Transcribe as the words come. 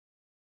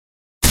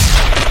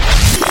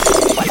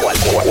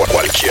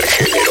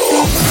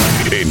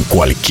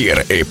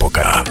cualquier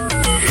época.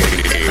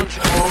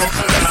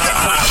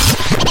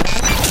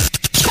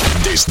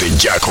 Desde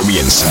ya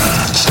comienza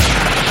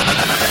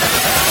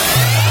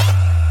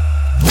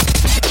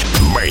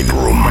Main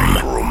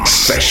Room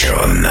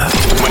Session.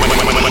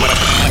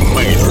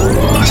 Main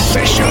Room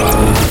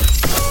Session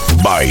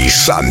by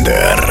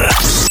Sander.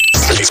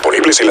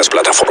 Disponibles en las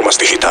plataformas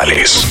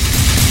digitales.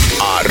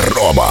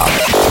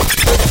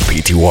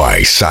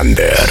 @PTY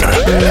Sander.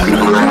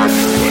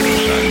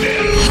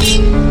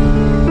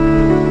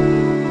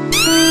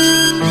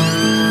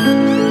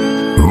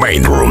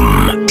 Main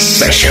Room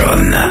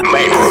Session.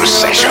 Main Room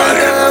Session.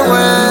 De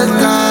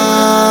vuelta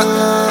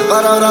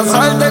para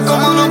abrazarte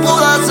como no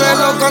pude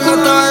hacerlo cuando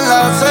estaba en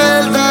la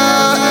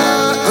celda.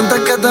 Antes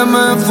que te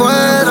me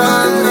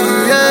fueras, mi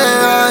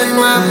vieja, y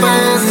me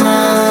pesa.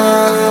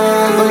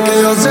 Porque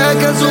yo sé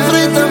que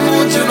sufriste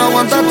mucho y no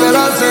aguantaste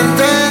la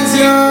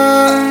sentencia.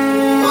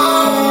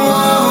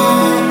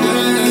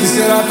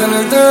 Quisiera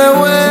tenerte de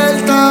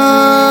vuelta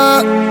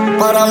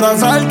para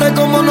abrazarte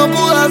como no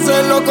pude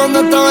hacerlo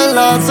cuando estaba en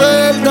la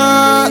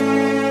celda.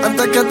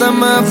 Antes que te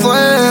me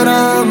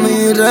fuera,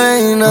 mi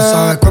reina. No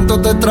sabes cuánto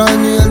te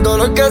extraño y el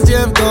dolor que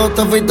siento.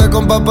 Te fuiste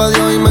con papá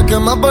Dios y me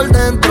quemas por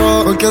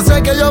dentro. Porque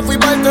sé que yo fui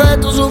parte de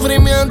tu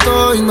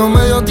sufrimiento y no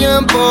me dio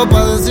tiempo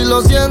para decir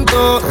lo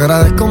siento. Te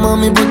agradezco,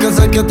 mami, porque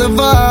sé que te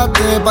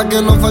fajaste pa' que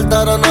no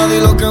faltara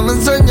nadie lo que me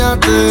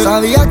enseñaste.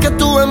 Sabías que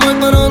estuve mal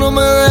pero no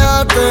me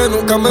dejaste.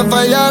 Nunca me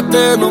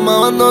fallaste, no me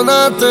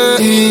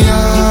abandonaste. Y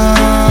ya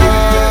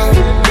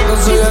no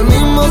soy el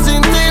mismo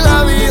sin ti.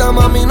 La vida,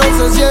 mami, no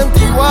se siente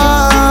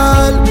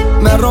igual.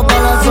 Me arropa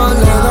la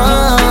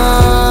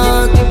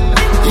soledad.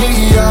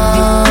 Y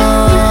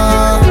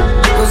ya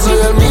no soy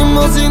el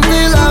mismo sin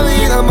ti. La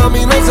vida,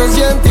 mami, no se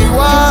siente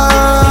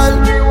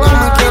igual. Yo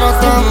me quiero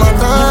hasta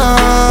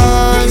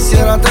matar.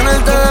 Quisiera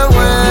tenerte de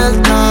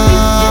vuelta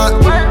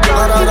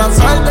para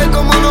abrazarte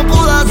como no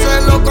pude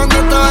hacerlo cuando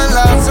estaba en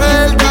la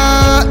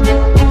celda.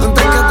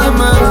 Antes que te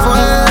me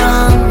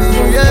fueras, mi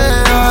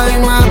vieja, y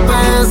me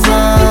pesa.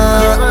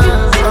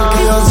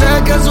 Sé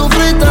que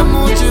sufriste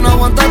mucho y no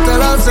aguantaste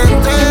la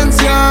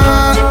sentencia.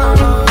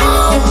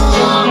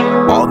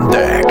 On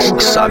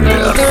deck,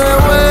 Sander. De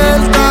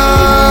vuelta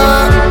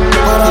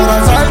para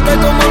abrazarte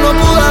como no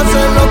pude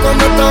hacerlo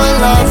cuando estaba en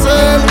la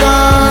celda.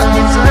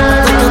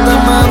 Antes que te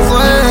me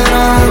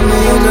fuera,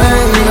 mi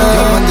reina.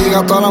 Dios bendiga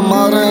a todas las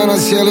madres en el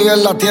cielo y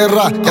en la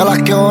tierra, y a las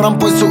que oran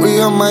por sus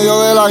hijos en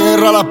medio de la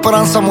guerra. La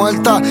esperanza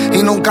muerta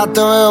y nunca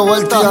te veo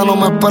vuelta. Ya no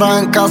me esperas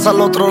en casa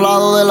al otro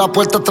lado de la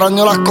puerta.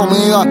 Extraño las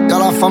comidas, ya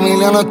la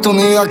familia no está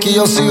unida. Aquí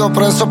yo sigo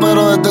preso,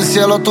 pero desde el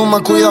cielo tú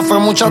me cuidas. Fue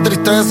mucha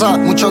tristeza,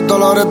 muchos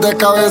dolores de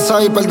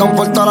cabeza, y perdón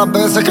por todas las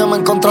veces que me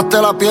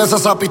encontraste la pieza.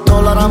 Esa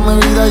pistola era mi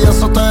vida y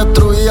eso te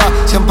destruía.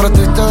 Siempre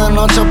triste de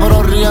noche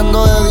pero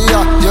riendo de día.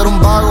 Yo era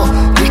un vago,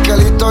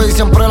 disquelito y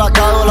siempre la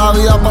cago. La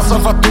vida pasa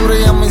factura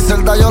y en mi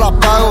celda yo la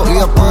pago. Y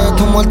después de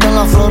tu muerte en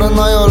las flores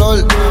no hay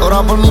olor.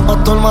 Ora por mi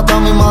pastor, mata a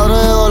mi madre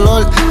de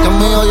dolor. Dios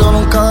mío, yo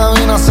nunca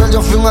debí nacer,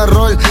 yo fui un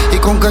error. Y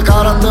con qué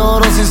cara te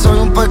oro si soy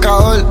un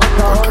pecador.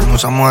 Porque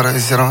muchas mujeres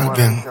hicieron el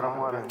bien,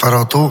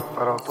 pero tú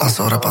la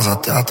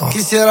sobrepasaste a todo.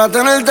 Quisiera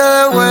tenerte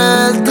de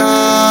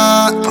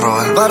vuelta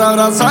para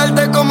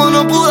abrazarte como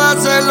no pude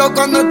hacerlo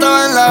cuando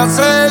estaba en la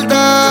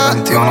celda.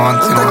 21,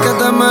 antes que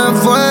te me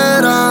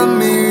fuera,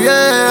 mi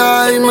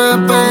vieja, y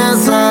me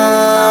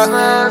pesa.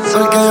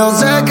 Porque yo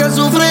sé que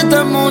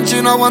sufriste mucho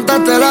y no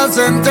aguantaste la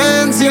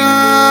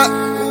sentencia.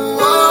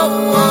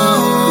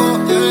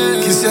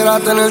 Quisiera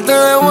tenerte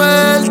de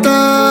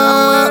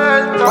vuelta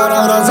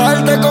para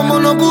abrazarte como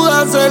no pude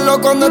hacerlo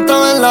cuando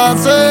estaba en la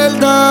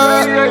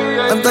celda.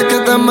 Antes que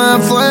te me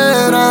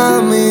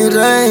fuera, mi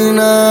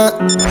reina.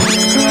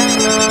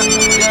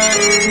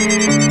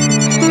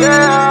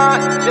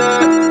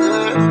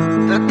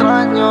 Te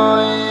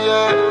extraño y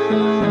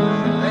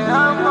te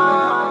amo.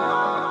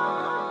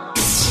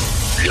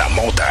 La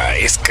moda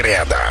es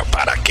creada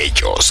para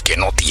aquellos que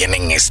no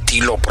tienen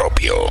estilo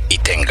propio y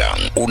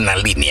tengan una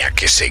línea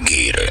que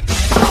seguir.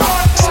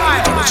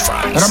 Saludos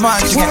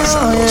fans,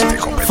 pasados de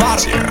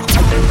competencia.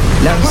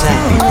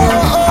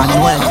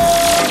 Emmanuel.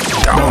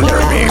 Down the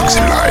Mix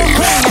Live.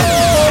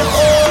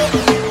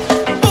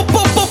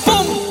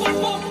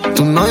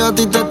 Tu novio a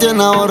ti te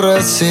tiene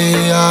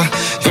aborrecida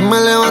y me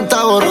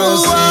levanta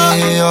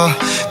aborrecido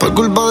por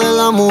culpa de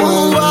la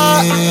mujer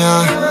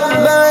mía.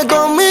 Bebe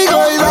conmigo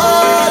y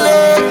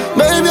dale,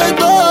 baby, hoy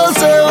todo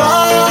se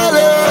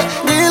vale.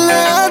 Dile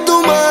a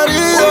tu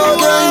marido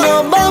que hoy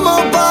nos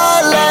vamos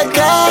pa' la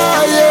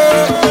calle.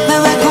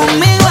 Bebe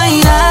conmigo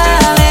y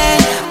dale,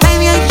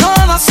 baby, hoy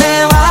todo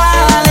se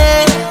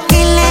vale.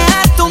 Dile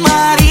a tu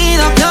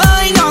marido que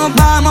hoy nos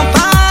vamos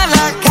pa'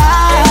 la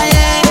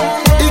calle.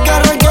 Y que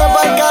arranque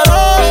pa'l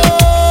carajo.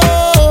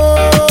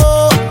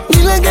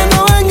 Dile que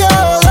no venga a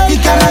joder. Y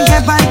que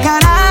arranque pa'l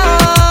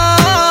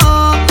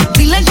carajo.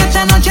 Dile que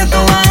esta noche tú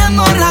vas a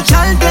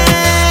emborracharte.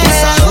 Un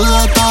saludo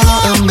a todos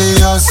los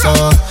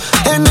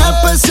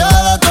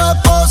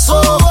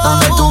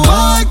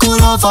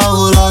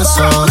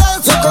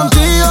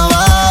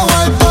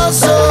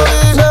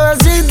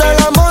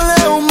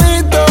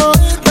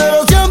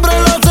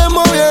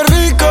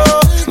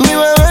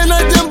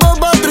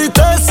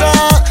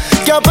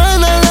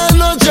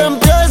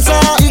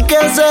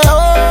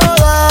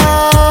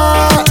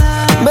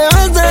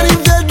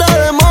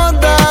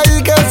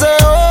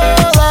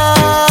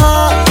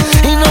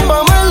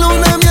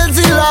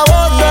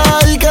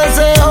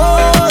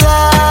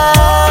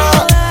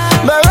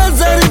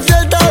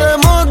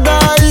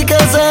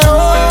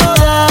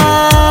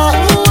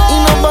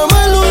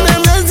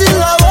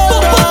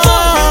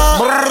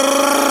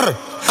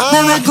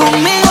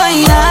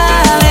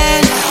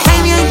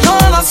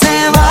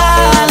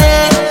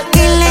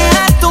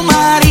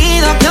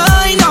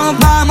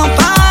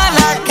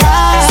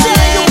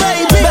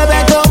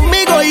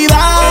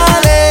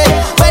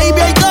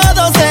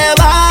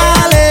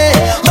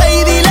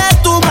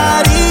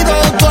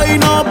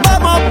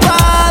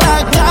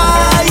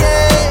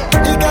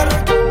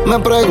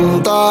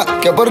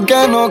que por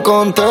qué no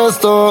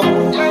contesto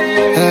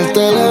el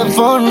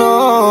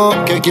teléfono,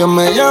 que quien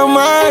me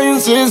llama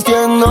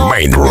insistiendo.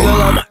 Main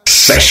Room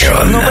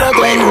Session.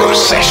 Main Room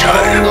Session.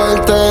 Pongo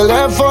el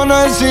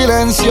teléfono en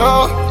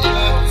silencio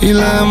y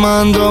le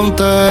mando un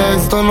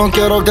texto. No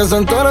quiero que se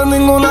entere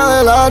ninguna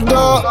de las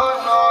dos.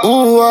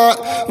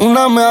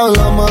 Una me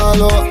habla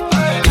malo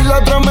y la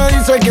otra me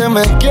dice que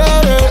me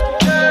quiere.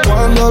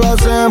 Cuando lo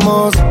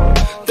hacemos,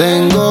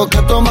 tengo que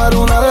tomar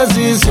una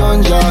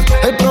decisión ya.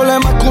 El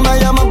problema es que una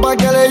llama pa'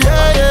 que le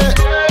llegue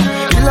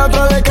y la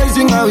otra le cae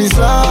sin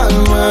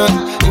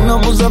avisarme. Y no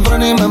puse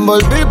freno y me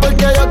envolví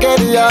porque yo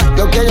quería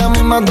lo que ellas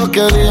mismas dos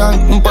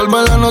querían. Un polvo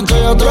en la noche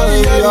y otro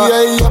día.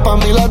 Y ella, pa'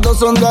 mí las dos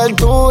son de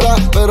altura,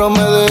 pero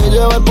me dejé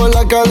llevar por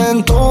la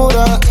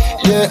calentura.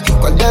 Yeah,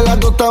 ¿cuál de las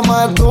dos está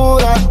más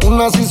dura?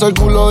 Una se hizo el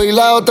culo y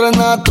la otra es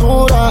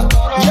natura.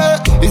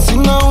 Yeah, y si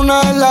no una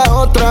es la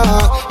otra,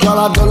 yo a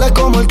las dos les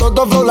como el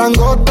toto flow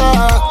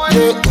langota.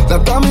 Yeah, la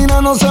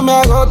estamina no se me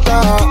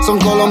agota. Son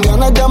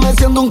colombianas, ya me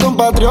siento un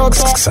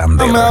compatriota.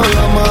 No me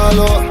habla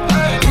malo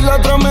y la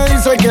otra me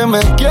dice que me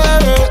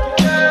quiere.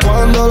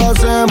 Cuando lo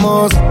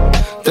hacemos,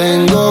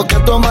 tengo que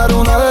tomar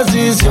una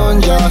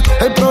decisión ya.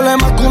 El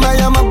problema es que una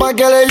llama pa'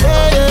 que le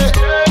llegue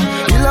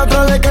y la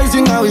otra le cae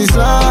sin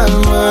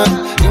avisarme.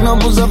 Y no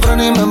puse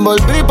freno y me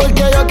envolví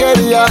porque yo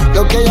quería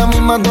lo que ellas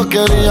mismas dos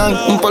querían.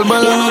 Un polvo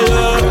en la noche.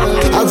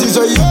 Así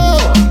soy yo.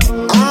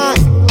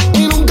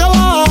 Y nunca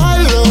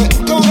bajarle.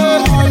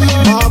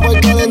 Por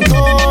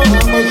calentón.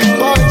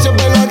 Pa' ver si es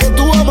verdad que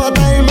tú vas a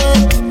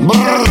matarme.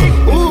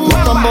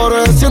 Los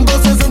tambores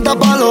 160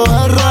 pa' los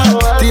R.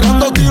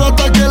 Tirando tiros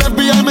hasta que el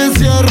FBI me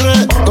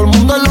encierre. Todo el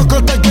mundo es loco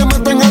hasta que me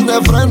tengan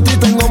de frente. Y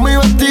tengo mi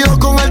vestido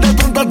con el de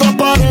 30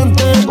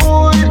 transparente.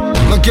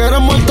 No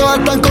quieren muertos,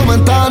 están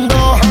comentando.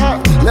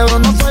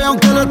 Lebron no falla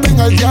aunque lo estén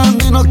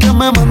hallando. Y no es que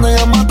me manden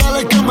a matar,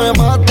 es que me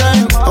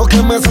maten. O que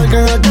me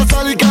saquen a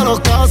casar y que los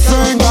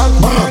casen.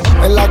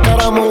 En la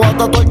cara me voy a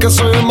tatuar que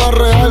soy el más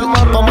real.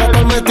 Pa'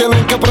 matarme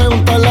tienen que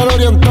preguntarle al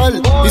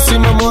oriental. Y si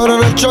me muero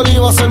en el choli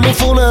va a ser mi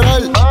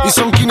funeral. Y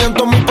son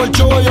 500,000 por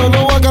show y yo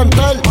no voy a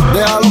cantar.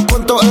 Deja los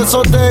cuentos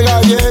esos de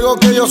gallego,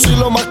 que yo soy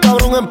lo más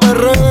cabrón en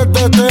PRD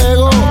te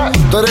tego.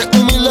 Tú eres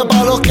humilde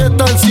pa' los que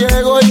están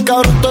ciegos. Y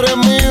cabrón tú eres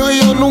mío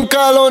y yo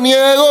nunca lo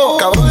niego.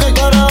 Cabrón de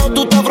carajo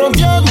tú estás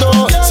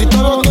fronteando. Si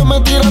todos los que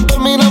me tiran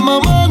terminan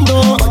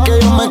mamando. Pa' que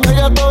yo me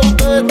caiga todos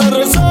ustedes están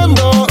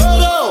rezando.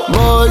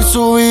 Voy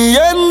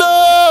subiendo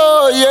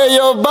y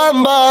ellos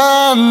van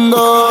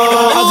bajando.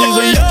 Así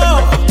soy yo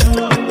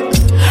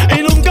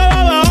y nunca va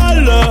a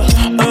bajarle.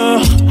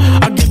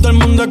 Aquí todo el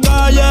mundo es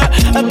calle.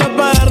 Este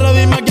PR,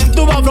 dime a quién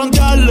tú vas a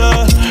frontearle.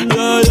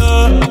 Yeah,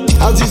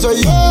 yeah. Así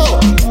soy yo.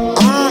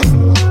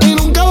 Y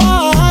nunca va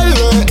a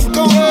bajarle.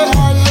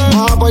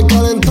 Baja por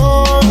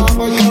calentón.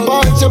 Pa'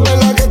 ver si es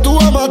verdad que tú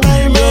vas a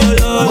matarme.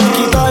 Voy a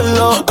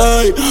quitarlo.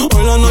 Ey,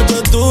 hoy la noche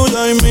es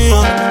tuya y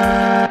mía.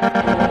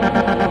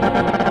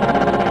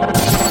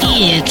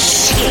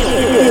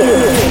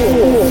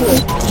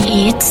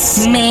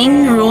 It's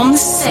Main Room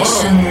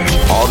Session.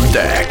 On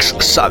decks,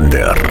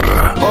 Sander.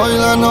 Hoy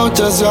la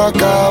noche se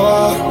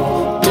acaba.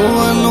 Tú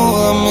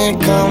desnuda en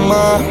mi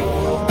cama.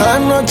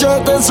 Anoche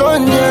te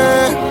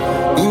soñé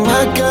y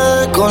me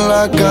quedé con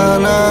la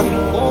gana.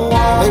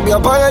 Baby,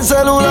 apaga el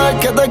celular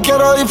que te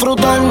quiero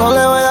disfrutar. No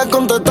le vayas a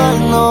contestar,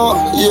 no,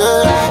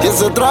 yeah. Y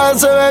ese traje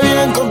se ve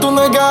bien con tu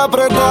nega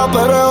apretada,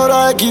 pero es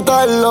hora de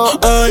quitarlo.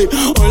 Ey,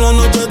 hoy la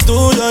noche es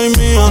tuya y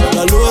mía.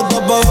 La luz está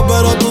apagada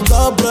pero tú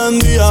estás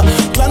prendida.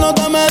 La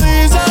nota me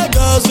dice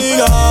que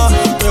siga.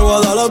 Te voy a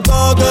dar lo que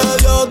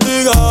Dios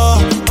diga.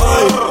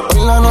 Ey,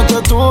 hoy la noche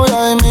es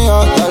tuya y mía.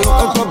 La luz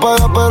está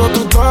apagada pero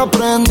tú estás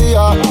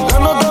prendida. La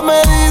nota me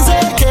dice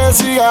que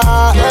siga.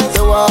 Te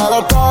voy a dar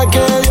hasta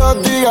que Dios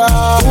diga.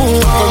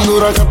 Tan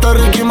dura que hasta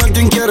Ricky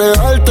Martin quiere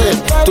darte.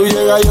 Tú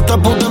llegas y estas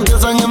putas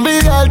empiezan a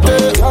envidiarte.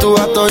 Tu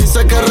gato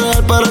dice que es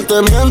real pero él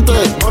te miente.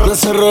 De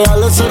ser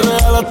real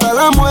hasta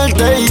la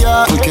muerte y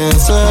ya. Porque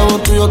ese ego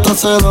tuyo está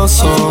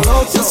celoso.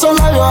 Y esos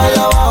labios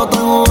allá abajo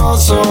tan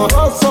jugosos.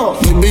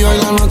 Baby, hoy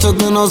la noche es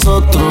de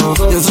nosotros.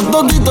 Y ese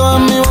totito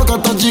en mi boca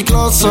está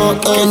chicloso.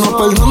 Que nos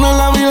perdone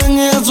la vida en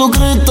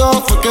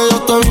Jesucristo. Fue que yo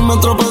te vi, me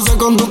tropecé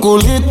con tu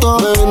culito.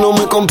 Baby, no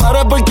me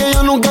compares porque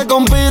yo nunca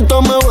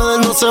compito. Me voy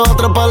del no se va a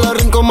trepar la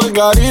ring con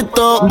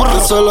Margarito.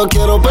 Yo solo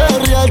quiero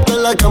perrearte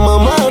en la cama,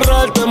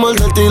 amarrarte,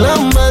 morderte y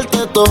lamberte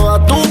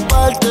toda tu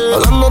parte.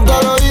 Hablándote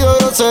al oído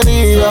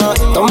grosería.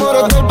 Estamos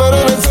retal pero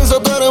en el sexo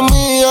tú eres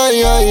mía,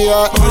 yeah.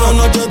 hoy la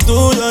noche es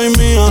tuya y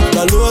mía.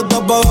 La luz está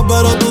apagada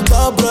pero tú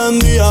estás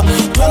prendida.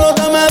 La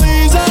nota me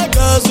dice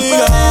que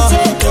siga.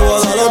 Te voy a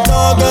dar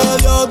lo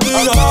que Dios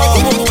diga.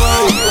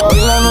 Hoy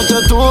la noche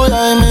es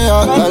tuya y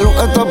mía. La luz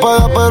está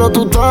apagada pero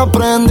tú estás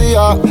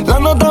prendida. La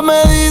nota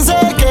me dice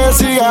que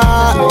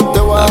siga.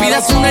 La vida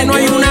es una y no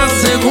hay una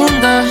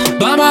segunda.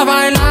 Vamos a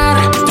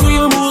bailar, tú y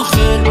yo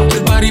mujer.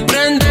 El party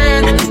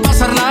prender,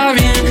 pasarla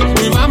bien.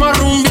 Hoy vamos a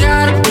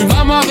rumbear, hoy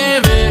vamos a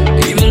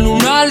beber. Y del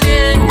 1 al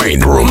 10.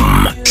 Main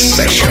Room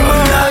Session.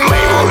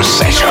 Main Room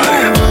Session.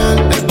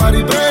 El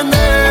party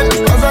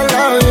prender,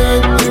 pasarla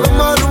bien. Hoy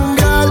vamos a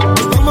rumbear,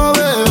 hoy vamos a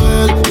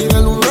beber.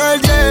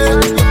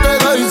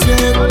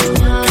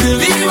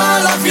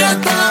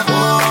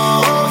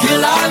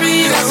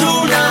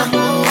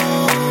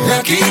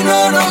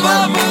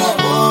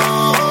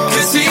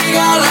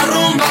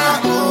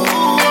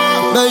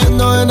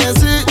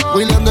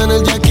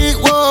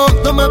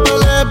 me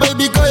pelees,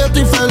 baby, que yo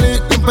estoy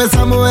feliz.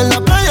 Empezamos en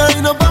la playa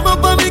y nos vamos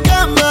pa' mi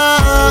cama.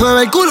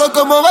 Mueve el culo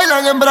como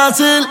bailan en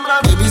Brasil.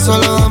 Baby,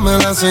 solo dame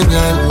la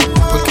señal,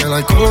 porque el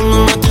alcohol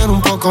no me tiene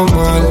un poco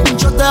mal.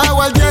 Yo te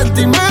hago al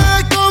diente y me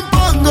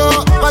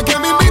compongo, pa' que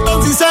me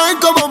invitan si saben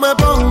cómo me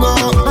pongo.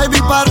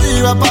 Baby, pa'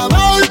 arriba, pa'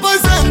 abajo y por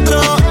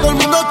centro. Todo el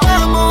mundo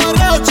estamos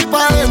borracho y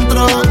pa'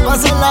 adentro.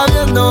 Pasarla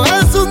viendo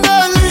es un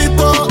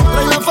delito.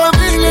 Trae la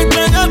familia y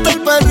trae hasta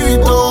el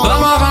perrito.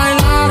 Vamos a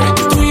bailar,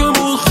 tú y yo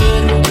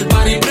mujer, el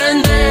party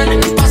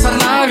prender,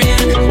 pasarla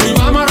bien. Hoy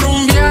vamos a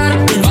rumbear,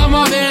 hoy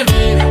vamos a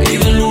beber, y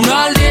del 1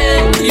 al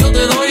 10 yo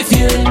te doy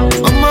 100.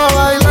 Vamos a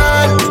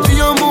bailar, tú y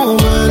yo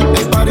mujer,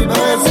 el party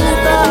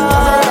besita,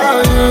 pasarla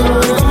bien.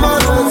 Vamos a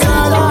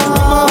rumbear,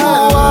 vamos a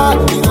jugar,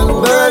 y del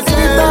 1 al 10.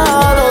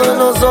 Lo de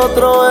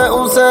nosotros es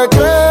un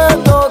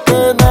secreto que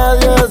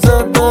nadie se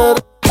entere.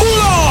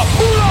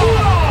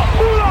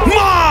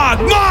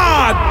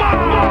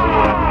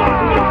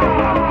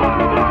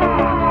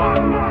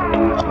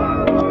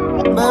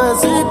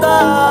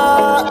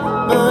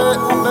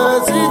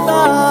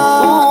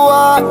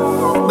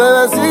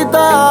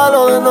 Bebecita,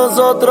 lo de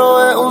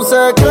nosotros es un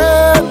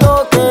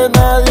secreto que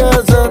nadie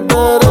se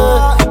entere.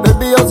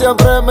 Baby, yo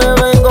siempre me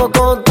vengo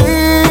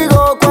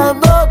contigo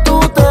cuando tú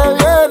te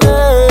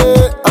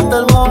vienes. Ante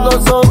el mundo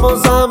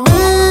somos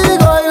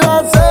amigos y lo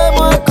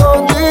hacemos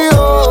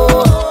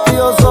escondidos. Y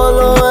yo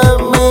solo en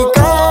mi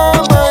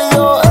cama y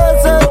yo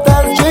es el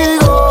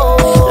testigo.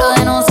 Lo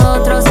de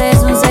nosotros es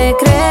un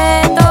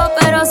secreto,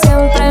 pero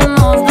siempre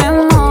nos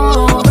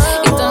vemos.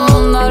 Y todo el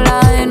mundo habla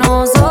de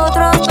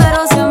nosotros, pero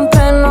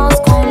siempre nos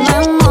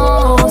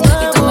comemos.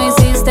 Y tú me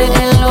hiciste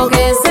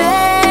enloquecer,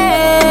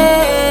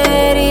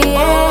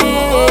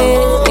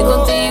 y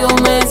contigo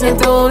me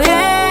siento bien.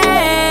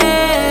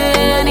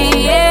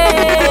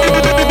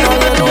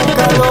 Nadie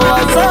nunca lo va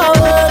a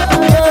saber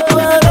que tú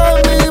eres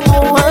mi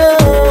mujer.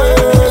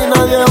 Y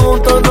nadie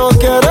juntos nos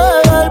quiere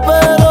ver,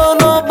 pero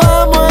nos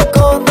vamos a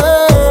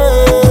esconder.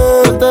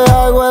 Yo te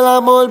hago el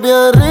amor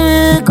bien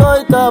rico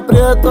y te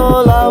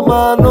aprieto la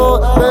mano.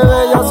 Bebé,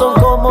 ya son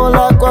como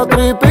las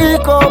 4 y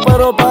pico,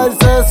 pero para el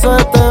sexo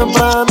es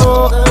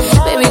temprano.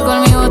 Baby,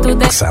 conmigo tú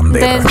te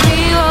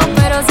desvivo,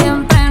 pero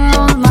siempre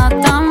nos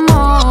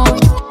matamos.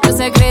 Los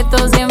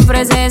secretos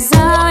siempre se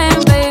saben,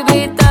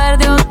 baby,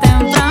 tarde o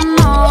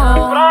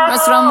temprano.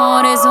 Nuestro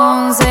amor es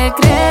un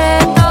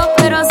secreto,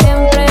 pero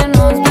siempre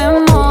nos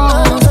vemos.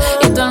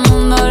 Y todo el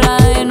mundo habla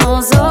de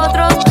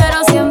nosotros,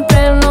 pero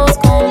siempre nos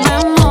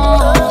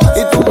comemos.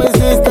 Y tú me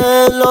hiciste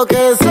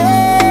enloquecer,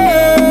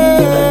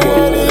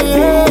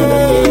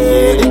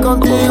 y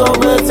contigo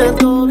me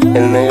siento bien.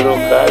 El negro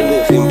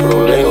calde sin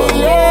problema.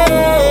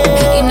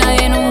 Y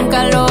nadie nunca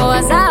lo va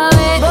a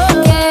saber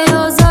que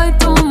yo soy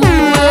tu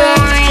mujer.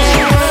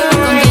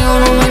 Contigo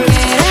no me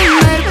quieren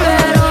ver,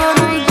 pero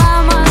nos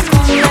vamos a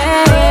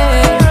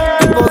esconder.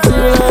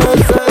 Imposible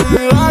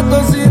ser gato,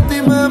 sin ti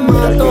me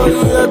mato. Y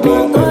de tu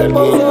cuerpo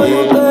soy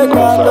un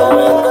pecado.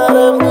 Esta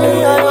eres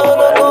mía, yo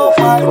no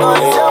comparto. Y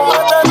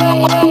siempre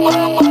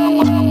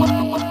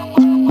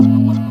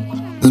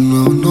de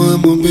nuevo nos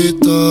hemos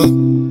visto.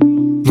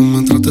 No me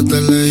trates de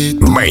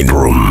leíto. Main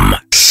Room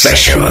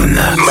Session.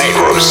 Main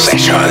Room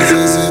Session.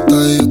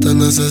 Yo te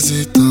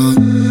necesito.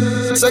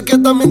 Sé que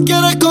también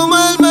quieres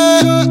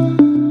comerme,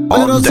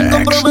 pero On sin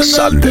deck,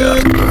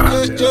 Sander.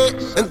 comprometerte.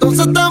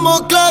 Entonces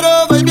estamos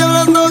claros, baby,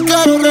 hablando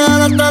claro,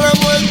 real hasta la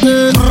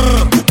muerte.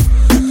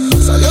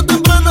 Salió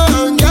temprano a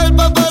janguear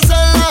pa'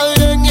 pasarla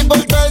bien y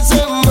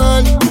portarse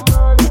mal.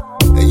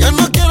 Ella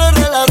no quiere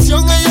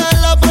relación, ella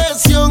es la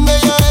presión,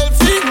 ella es el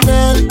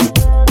final.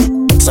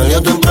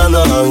 Salió temprano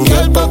a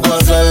janguear pa'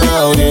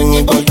 pasarla bien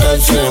y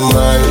portarse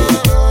mal.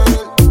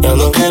 Ya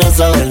no quiere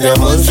saber de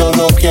amor,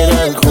 solo quiere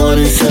alcohol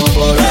y se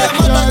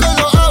emborracha.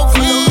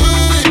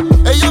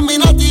 Ella es mi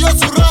Nati, yo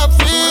su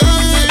Rafi.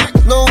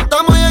 Nos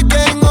juntamos y es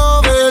game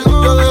over.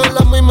 Yo de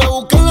la misma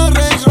busqué en la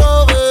Range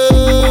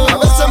Rover. A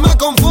veces me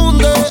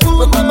confunde,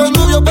 no estamos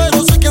novios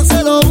pero sé quién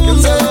se lo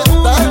hunde.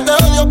 La gente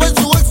odia por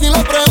su ex ni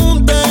le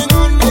pregunten.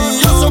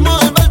 Y yo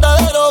somos el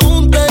verdadero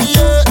junte,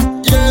 yeah,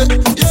 yeah.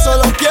 Y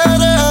solo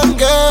quiere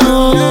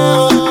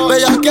jangueo,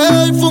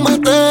 bellaqueo y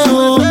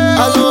fumeteo.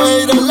 A los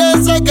haters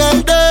le saca el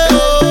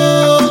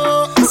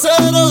dedo,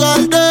 cero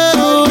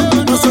galdeo.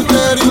 No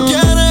soltero y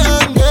quiere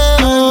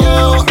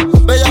jangueo,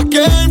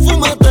 bellaqueo y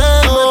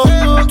fumeteo.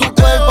 Tu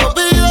cuerpo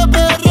pide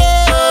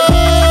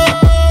perreo,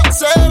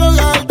 cero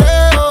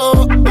galdeo.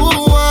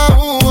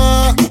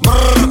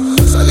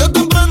 Salió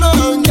temprano a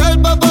janguear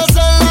pa'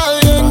 pasarla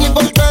bien y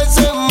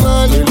portarse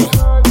mal.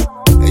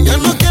 Ella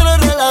no quiere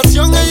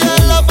relación, ella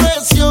es la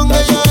presión,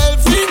 ella es el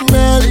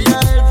final.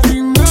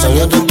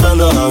 Salió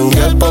temprano a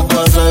janguear pa'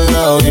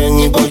 pasarla bien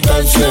y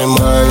portarse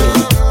mal.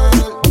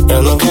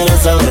 Ella no quiere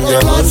saber de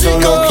amor,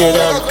 solo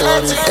quiere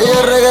alcohol. Ella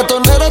es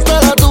reggaetonera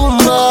hasta la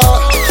tumba.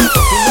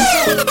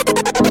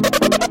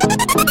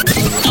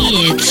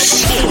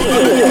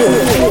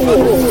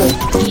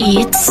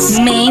 It's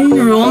Main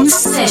Room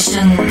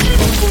Session.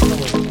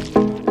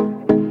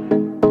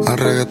 Al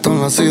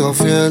reggaetón ha sido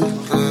fiel,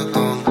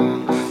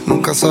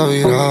 nunca se ha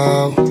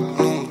virado.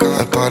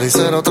 El party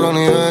será otro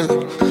nivel.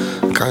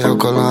 Cayó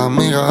con las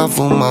amigas a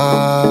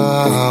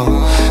fumar.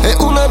 Es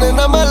una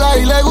nena mala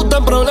y le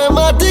gustan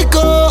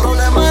problemáticos.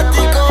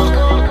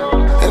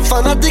 Es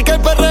fanática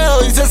del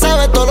perreo y se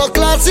sabe todos los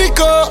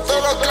clásicos.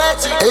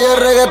 Ella es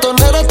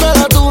reggaetonera hasta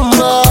la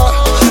tumba.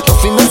 Los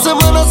fines de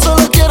semana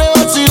solo quiere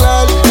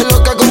vacilar. Es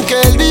loca con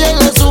que el DJ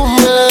le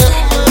sume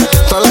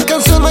todas las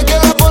canciones que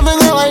la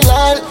ponen a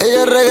bailar.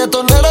 Ella es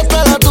reggaetonera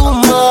hasta la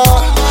tumba.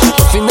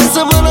 Los fines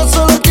de semana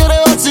solo quiere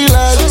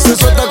vacilar. Se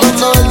suelta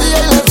cuando el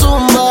DJ le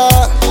zumba.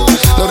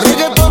 Los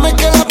reggaetones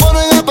que la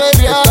ponen a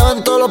perrear. Estaba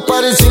en todos los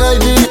parties sin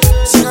ID,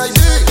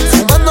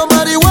 fumando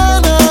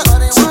marihuana.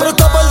 Siempre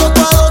está por 2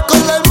 2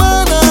 con la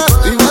hermana.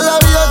 Vive la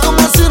vida como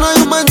si no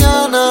hay un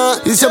mañana.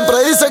 Y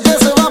siempre dice que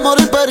se va a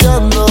morir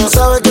perreando.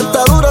 Sabe que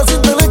está dura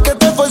sin tener que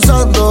estar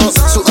forzando.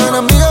 Sus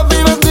enemigas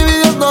viven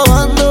dividiendo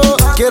bandos.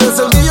 Quiere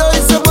ser mío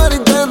y se muere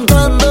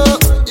intentando.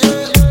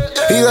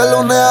 Y de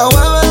lunes a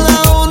jueves en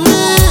la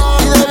uni,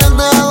 y de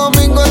viernes a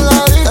domingo en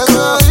la disco.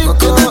 No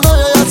tiene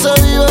novia, ya se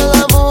vive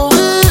la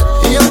movie.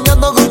 Y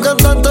andando con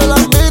cantantes la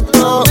han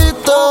visto.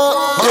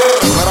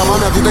 Mira,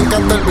 mami, a ti te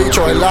encanta el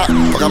bicho, ¿verdad?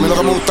 Porque a mí lo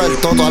que me gusta es el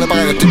toto, dale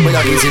para que estoy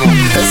bellaquísimo.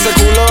 Ese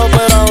culo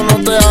operado no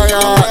te haga.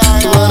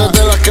 Tú eres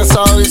de las que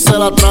sabe y se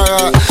la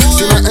traga.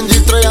 Si no es en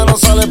G3 ya no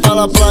sale para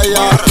la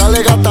playa.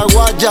 Dale gata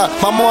guaya,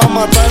 vamos a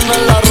matarnos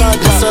en la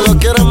raya. Se lo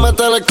quieren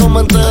meter el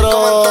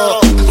comentero,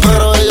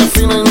 pero ella es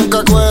fina y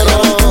nunca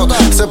cuero.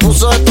 Se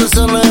puso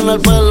extensiones en el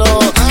pelo.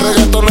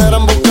 Reggaetonera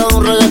en busca de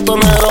un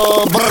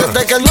reggaetonero.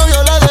 Desde que el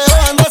novio la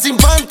dejó anda sin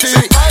panty.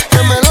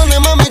 Que melone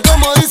mami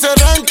como dice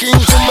ranking.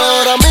 Su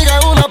mejor amiga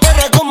es una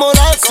perra como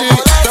Lassie.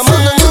 La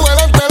manda en Uber,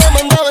 antes la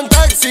mandaba en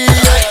taxi.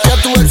 Y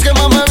a tu ex que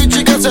mame bicho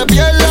y que se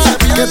pierda.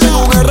 Que tengo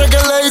un R que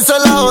le hice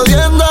la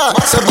jodienda.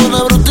 Se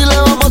pone bruto y le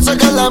vamos a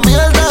sacar la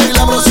mierda. Y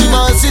la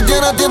próxima vez si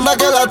tiene tienda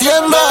que la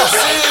tienda.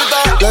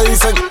 Le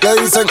dicen,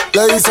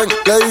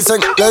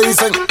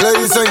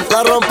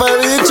 la rompe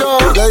bicho.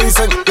 Le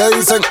dicen,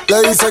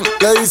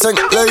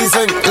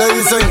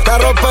 la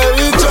rompe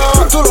bicho.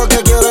 Tú lo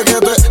que quieres que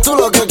te, tú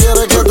lo que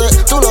quieres que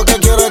te, tú lo que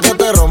quieres que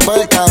te rompa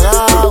el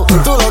cagao.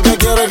 Tú lo que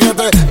quieres que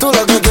te, tú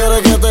lo que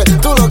quieres que te,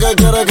 tú lo que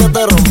quieres que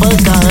te rompa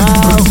el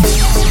cagao.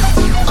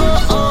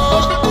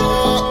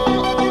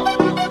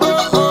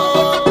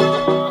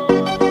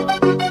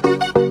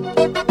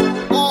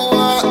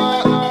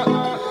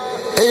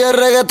 Ella es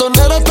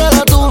reggaetonera hasta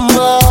la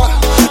tumba.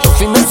 Los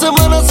fines de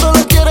semana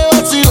solo quiere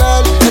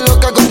vacilar. Es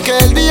loca con que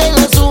el DJ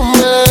le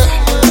sume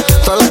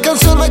todas las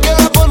canciones que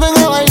la ponen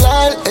a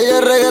bailar. Ella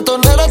es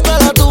reggaetonera hasta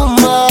la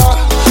tumba.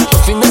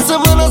 Los fines de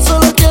semana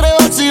solo quiere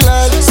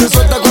vacilar. Se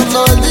suelta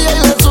cuando el DJ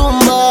le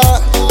zumba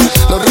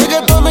los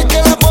reggaetones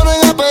que la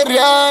ponen a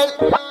perrear.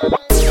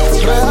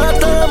 Real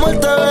hasta la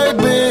muerte,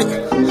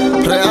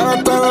 baby. Real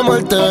hasta la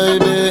muerte,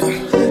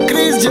 baby.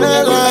 Chris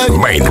Jedi.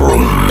 Main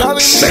Room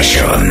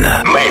Session.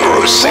 Main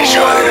Room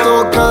Session.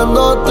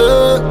 Tocándote,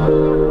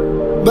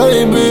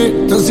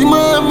 baby, tú encima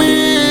de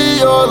mí,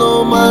 yo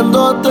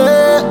domándote.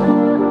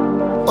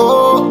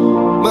 Oh,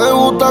 me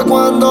gusta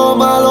cuando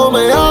malo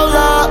me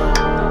habla,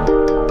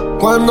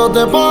 cuando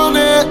te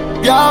pone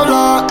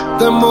diabla,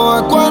 te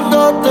moja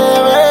cuando te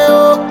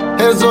veo.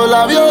 Esos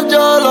labios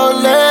yo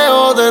los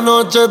leo de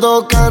noche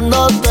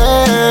tocándote,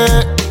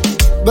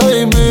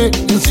 baby,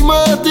 encima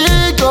de ti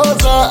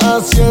cosas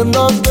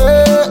haciéndote.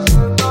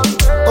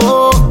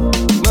 Oh,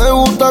 me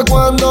gusta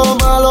cuando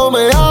malo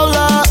me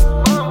habla,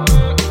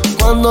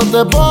 cuando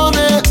te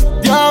pone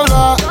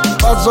diabla.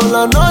 Paso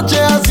la noche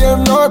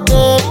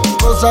haciéndote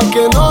cosas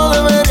que no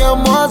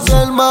deberíamos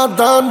hacer,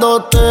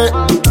 matándote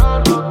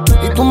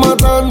y tú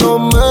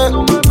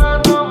matándome.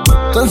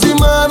 Tú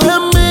encima de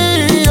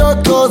mí, yo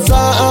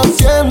cosas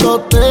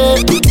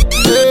haciéndote,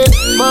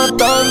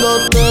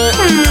 matándote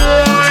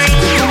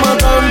y tú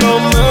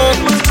matándome.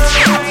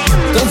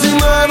 Tú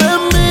encima de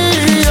mí,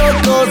 yo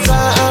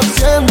cosas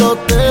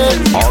haciéndote.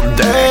 On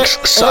deck,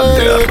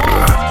 Sander.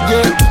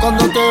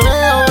 Cuando te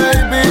veo,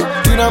 baby,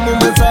 tírame un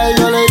mensaje y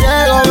yo le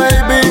llego,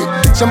 baby.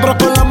 Siempre es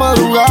por la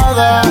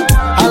madrugada,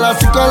 a las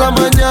 5 de la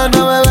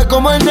mañana, bebé,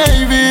 como el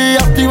Navy.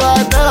 Activa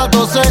desde las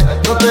 12,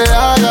 no te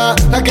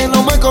hagas la que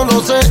no me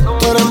conoce,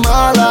 tú eres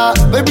mala.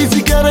 Baby,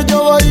 si quieres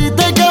yo voy y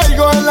te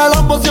caigo en la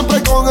Lambo,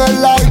 siempre con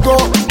el largo.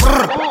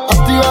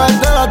 Activa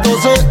desde las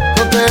 12,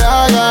 no te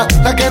hagas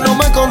la que no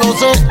me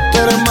conoce, tú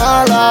eres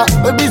mala.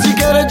 Baby, si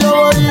quieres yo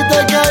voy y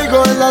te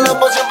caigo en la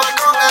Lambo, siempre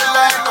con el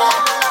largo.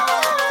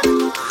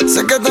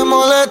 Sé que te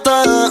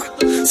molesta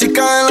si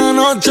cae la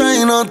noche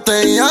y no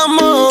te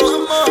llamo,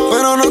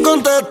 pero no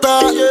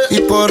contestas,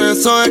 y por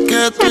eso es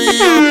que tú y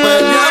yo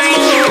peleamos.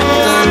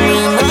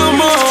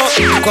 Terminamos,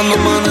 cuando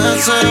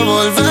amanece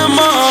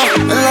volvemos,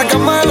 en la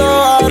cama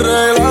lo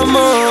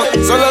arreglamos,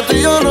 solo tú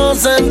y yo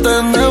nos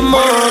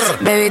entendemos.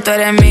 Baby, tú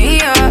eres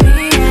mía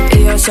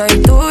y yo soy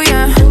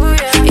tuya,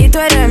 y tú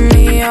eres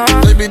mío.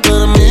 Baby, tú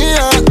eres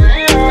mía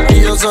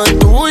y yo soy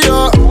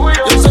tuyo,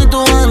 yo soy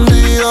tu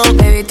bandido.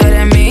 Baby, tú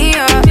eres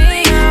mía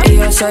y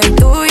yo soy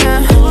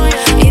tuya,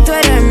 y tú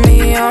eres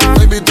mío.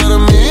 Baby, tú eres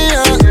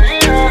mía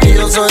y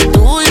yo soy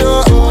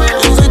tuyo,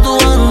 yo soy tu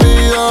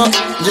bandido.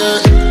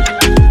 Yeah.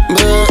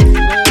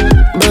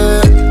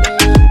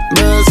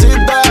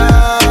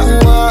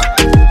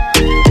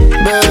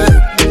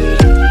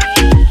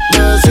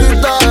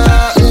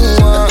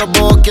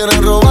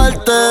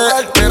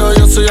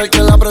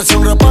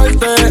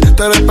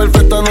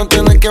 no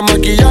tienes que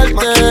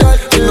maquillarte.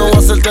 Y no voy a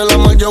hacerte la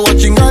mal, yo voy a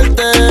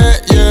chingarte,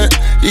 yeah.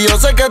 Y yo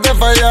sé que te he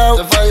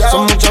fallado.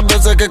 Son muchas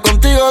veces que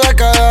contigo la he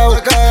cagado,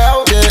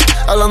 yeah.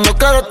 Hablando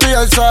claro estoy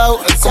alzado,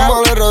 como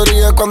Ale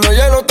Rodríguez cuando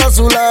hielo está a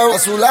su lado,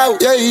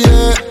 yeah,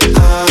 yeah.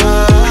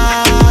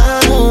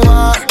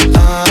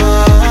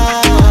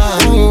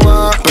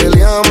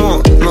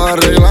 Peleamos, nos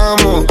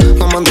arreglamos,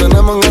 nos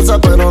mantenemos en esa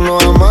pero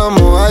nos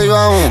amamos, ahí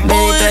vamos.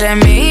 Baby, tú eres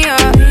mío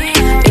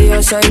y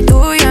yo soy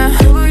tuya,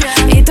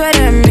 y tú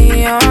eres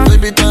mío.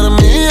 Baby, tú eres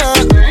mía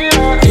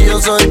y yo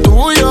soy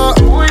tuyo,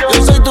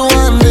 yo soy tu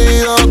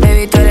bandido.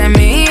 Baby, tú eres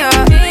mío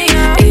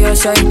y yo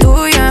soy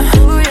tuya,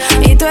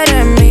 y tú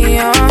eres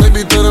mío.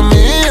 Baby, tú eres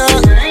mía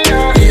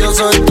y yo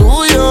soy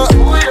tuyo,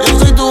 yo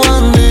soy tu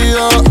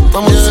bandido.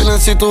 Estamos en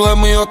silencio y tus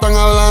amigos están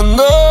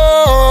hablando,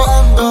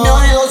 en mi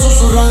oído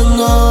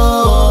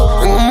susurrando.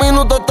 En un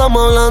minuto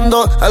estamos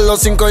hablando, a los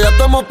 5 ya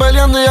estamos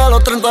peleando y a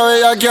los 30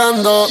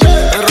 bellaqueando.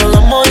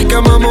 Enrolamos y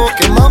quemamos.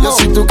 Yo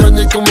soy tu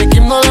caña y con mi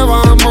Kim no le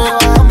bajamos.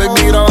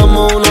 Baby,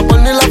 grabamos una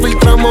porno y la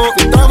filtramos.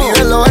 Y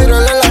de los aires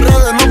en las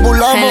redes nos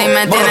burlamos. Él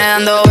me tiene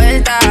dando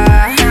vueltas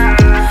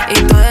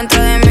y tú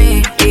dentro de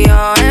mí y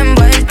yo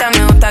envuelta.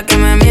 Me gusta que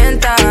me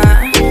mientas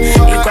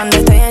y cuando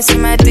estoy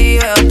encima de ti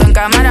veo tú en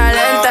cámara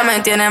lenta. Me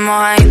tienes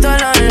mojadito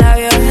los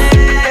labios,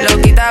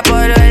 loquita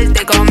por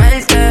verte y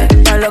comerte.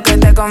 Todo lo que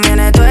te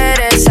conviene tú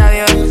eres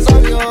sabio.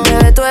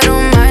 Bebé, tú eres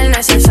un mal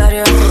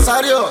necesario.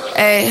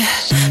 Ey,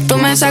 tú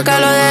me sacas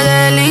lo de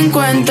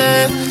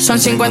delincuente. Son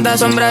 50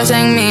 sombras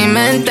en mi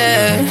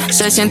mente.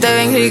 Se siente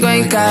bien rico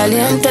y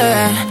caliente.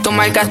 Tú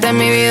marcaste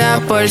mi vida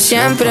por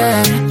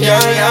siempre. Yeah,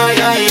 yeah,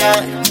 yeah,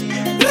 yeah.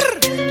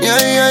 Yeah,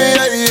 yeah,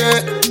 yeah,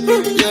 yeah.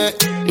 Yeah.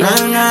 Na,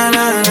 na,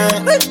 na, na.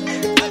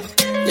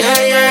 Yeah,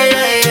 yeah,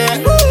 yeah, yeah.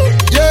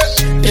 Yeah,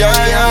 yeah,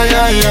 yeah,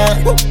 yeah, yeah.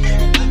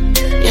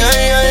 Yeah,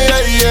 yeah,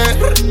 yeah, yeah.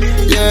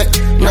 Yeah.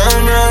 Na,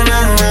 na, na,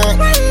 na.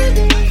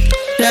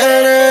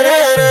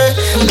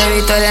 Baby,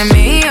 tú eres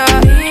mío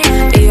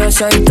y yo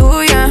soy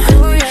tuya,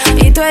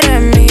 y tú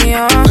eres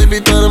mío.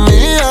 Baby, tú eres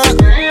mía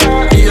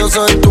y yo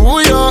soy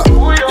tuyo,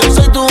 yo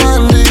soy tu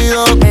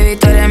bandido. Baby,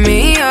 tú eres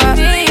mío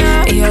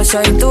y yo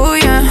soy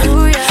tuya,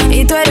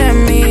 y tú eres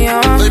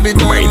mío. Baby,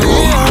 tú eres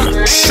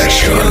mía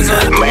Session, yo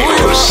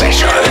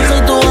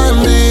soy tu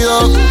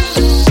bandido.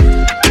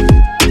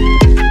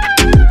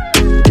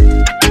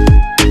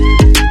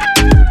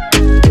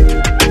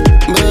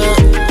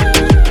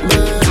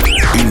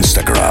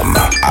 Instagram,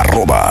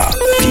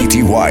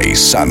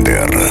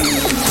 @PTY_Sander.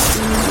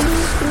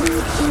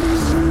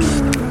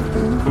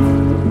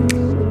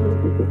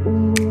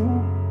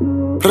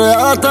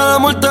 Real hasta la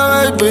muerte,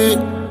 baby.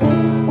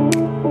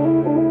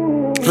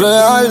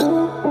 Real.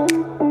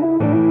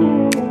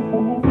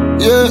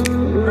 Yeah.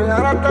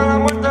 Real hasta la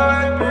muerte,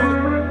 baby.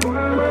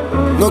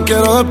 No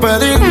quiero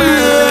despedirme.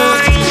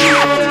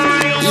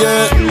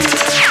 Yeah.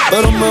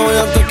 Pero me voy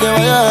antes que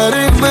vaya a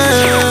herirme.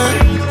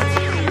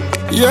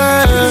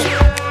 Yeah.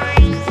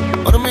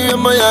 Por mí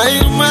bien voy a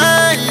irme.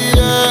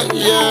 Yeah,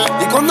 yeah.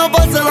 Y cuando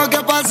pase lo que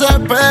pase,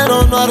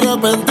 espero no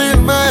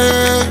arrepentirme.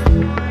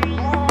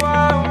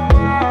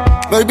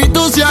 Baby,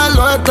 tu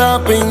cielo está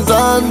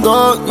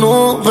pintando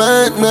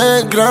nubes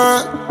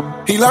negras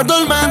y la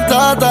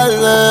tormenta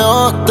tarde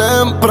o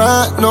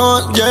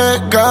temprano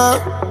llega.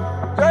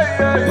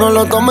 No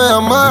lo tomes a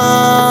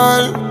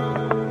mal.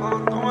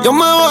 Yo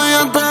me voy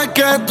antes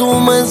que tú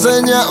me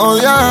enseñes a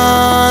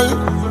odiar.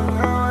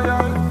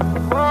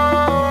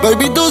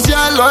 Baby, tu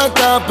cielo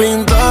está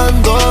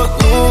pintando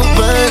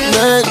nubes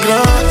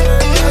negras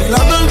y la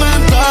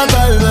tormenta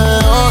tarde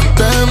o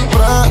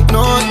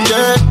temprano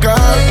llega.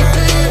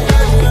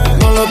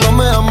 No lo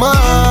tomes a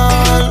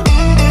mal.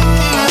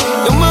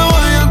 Yo me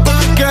voy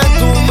antes que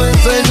tú me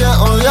enseñes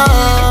a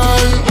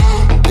odiar.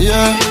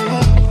 Yeah.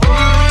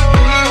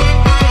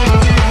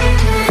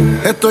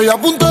 Estoy a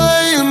punto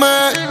de irme,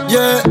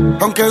 yeah.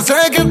 Aunque sé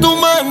que en tu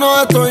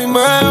mano estoy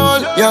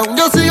mejor y aún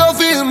yo sigo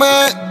firme,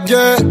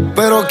 yeah.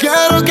 Pero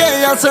quiero que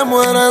ya se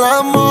muera el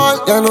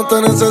amor. Ya no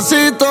te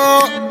necesito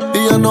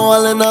y ya no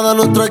vale nada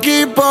nuestro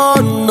equipo,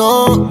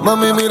 no.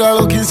 Mami, mira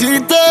lo que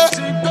hiciste.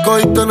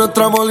 Cogiste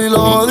nuestro amor y lo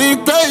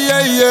jodiste,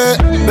 yeah, yeah.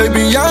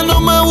 Baby, ya no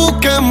me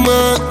busques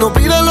más. No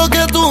pides lo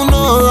que tú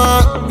no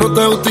das. No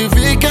te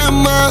justifiques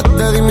más.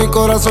 Te di mi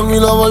corazón y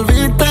lo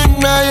volviste en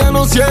nada. Ya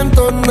no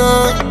siento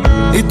nada.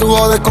 Y tú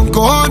jodes con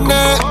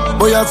cojones.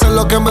 Voy a hacer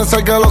lo que me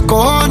salga a los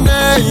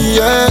cojones,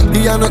 yeah.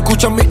 Y ya no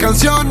escuchas mis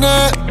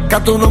canciones. Que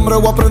a tu nombre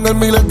voy a prender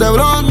miles de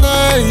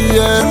brones,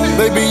 yeah.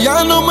 Baby,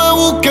 ya no me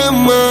busques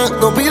más.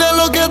 No pides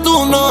lo que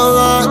tú no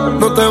das.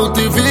 No te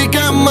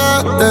justifiques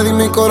más. Te di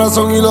mi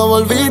corazón y lo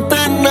volviste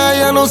en nada.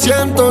 Ya no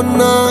siento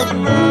nada.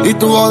 Y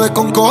tú jodes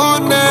con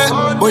cojones.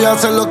 Voy a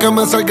hacer lo que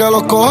me salga a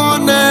los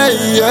cojones,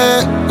 yeah,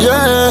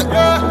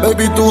 yeah.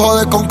 Baby, tú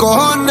jodes con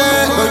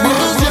cojones. Baby,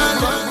 tú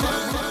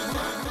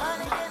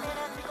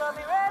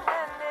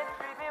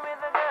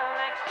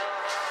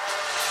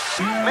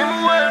mi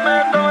mujer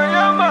me está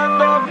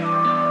llamando.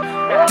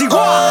 Digo,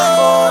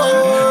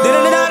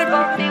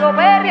 contigo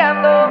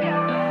perreando.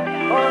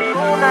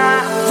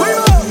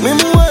 Mi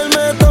mujer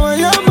me estaba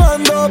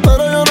llamando,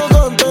 pero yo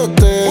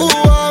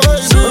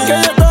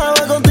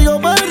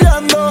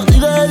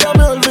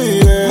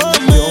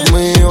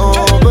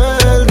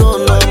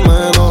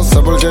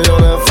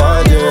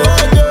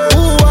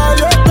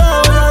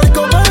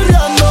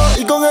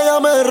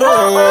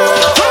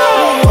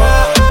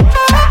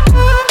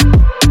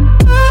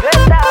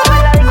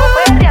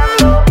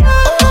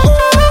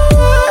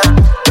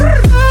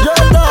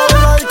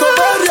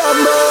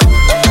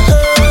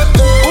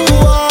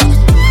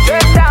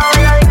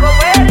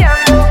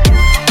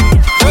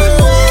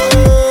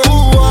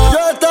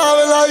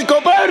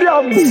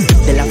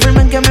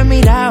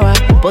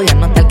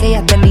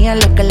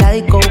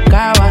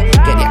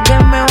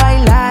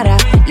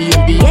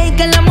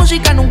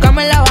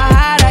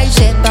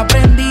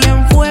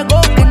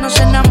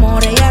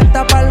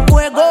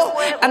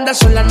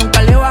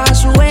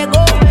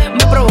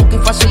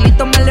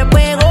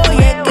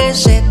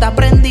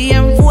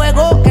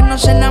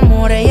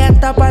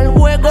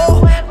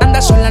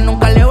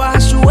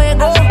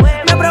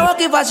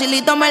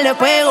todito me le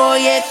pego.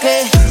 Y es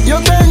que yo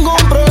tengo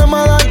un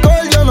problema de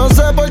alcohol, yo no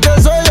sé por qué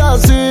soy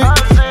así.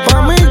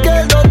 Pa' mí que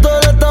el doctor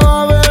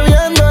estaba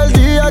bebiendo el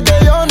día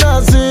que yo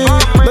nací.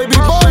 Baby,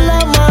 pon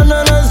la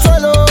mano en el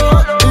suelo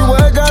y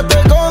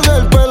huégate con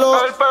el pelo.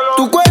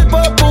 Tu cuerpo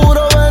es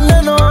puro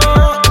veneno,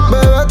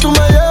 bebé, tú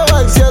me llevas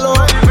al cielo.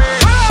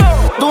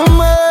 Tú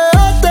me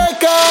dejaste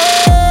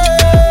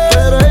caer,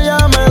 pero ella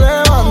me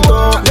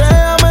levantó.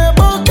 Déjame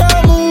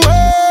poca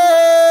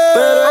mujer,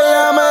 pero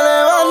ella me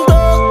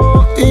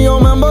levantó. Y yo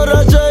me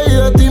emborraché y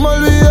de ti me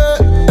olvidé.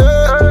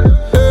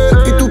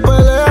 Y tú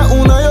peleas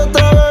una y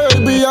otra vez,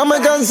 baby, ya me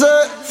cansé.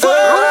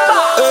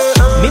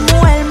 mi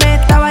mujer me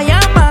estaba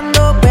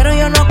llamando, pero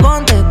yo no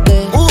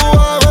contesté.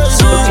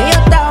 Porque yo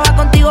estaba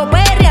contigo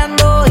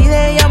perreando y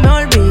de ella me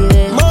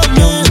olvidé.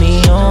 Dios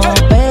mío,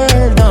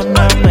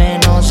 perdóname,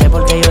 no sé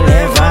por qué yo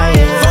le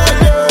fallé.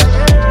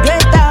 Yo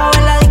estaba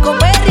en la disco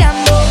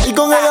perreando Y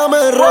con ella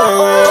me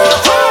regué.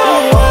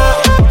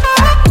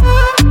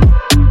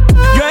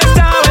 Yo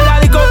estaba en la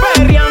disco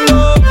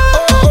perreando.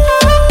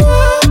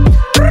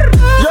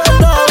 Yo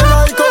estaba en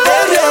la disco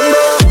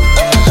perreando.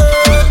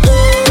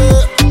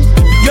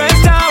 Yo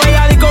estaba en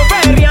la disco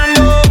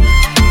perreando.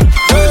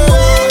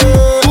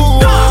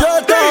 Yo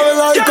estaba en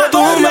la disco Tú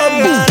me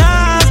perreando.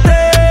 ganaste,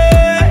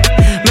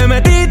 me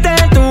metiste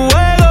en tu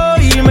juego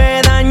y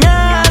me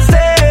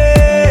dañaste.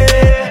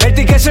 El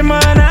ticket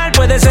semanal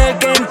puede ser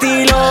que en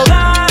ti lo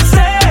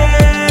gaste.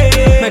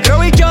 Me creo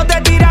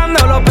bichote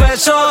tirando los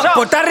pesos.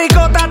 Puerto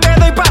Ricota te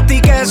doy pa'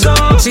 ti queso.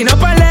 Si no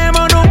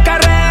perdemos nunca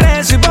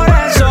regreso y por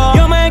eso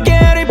yo me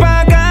quiero ir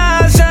pa'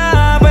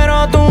 casa,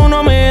 pero tú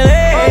no me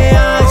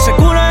dejas. Ese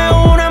culo es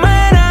una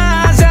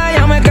amenaza,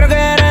 ya me creo que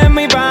eres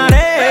mi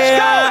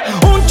pareja.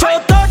 Un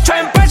chotocho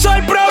empezó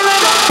el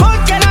problema,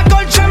 porque la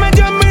colcha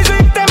metió en mi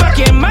sistema.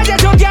 Quien vaya a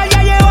chotear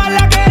ya lleva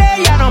la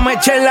querella. No me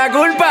echen la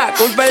culpa,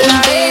 culpa es la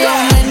Contigo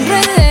mía. me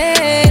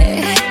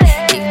enredé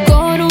y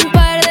con un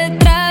par de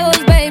tragos,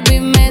 baby,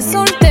 me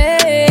solté.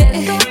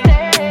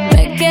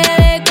 Me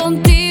quedé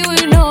contigo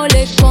y no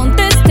le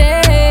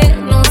contesté.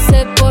 No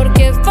sé por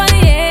qué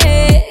fallé,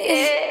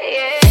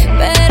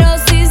 pero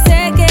sí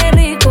sé que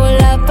rico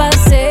la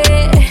pasé.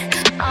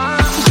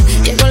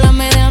 Llegó la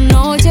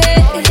medianoche,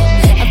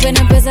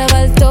 apenas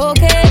empezaba el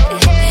toque.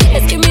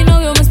 Es que mi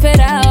novio me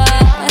esperaba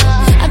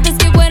antes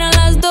que fueran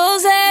las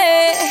 12.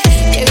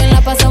 Qué bien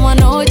la pasamos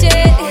anoche.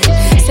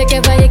 Sé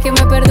que fallé, que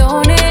me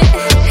perdone.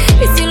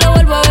 Y si lo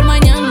vuelvo a ver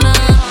mañana,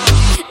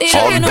 diré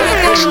que no me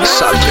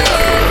conoce.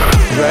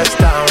 Yo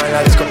estaba en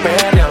la disco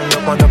perreando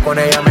cuando con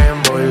ella me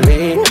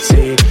envolví.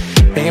 Sí,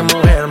 mi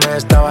mujer me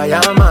estaba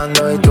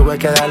llamando y tuve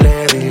que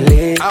darle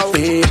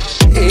delete.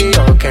 Y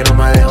yo que no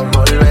me dejo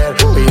volver,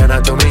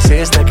 villana, tú me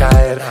hiciste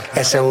caer.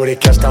 Ese booty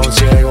que hasta un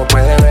ciego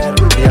puede ver,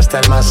 y hasta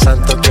el más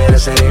santo quiere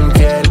ser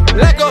infiel.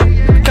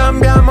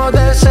 Cambiamos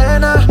de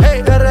escena,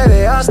 de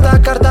RD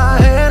hasta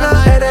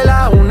Cartagena. Eres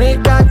la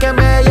única que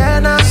me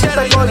llena. Si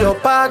pego yo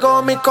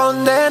pago mi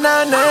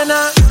condena,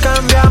 nena.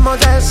 Cambiamos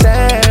de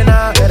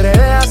escena, de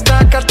RD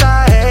hasta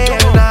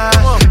Cartagena.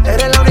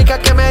 Eres la única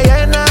que me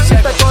llena. Si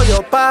pego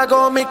yo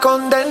pago mi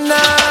condena.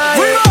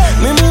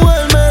 Mi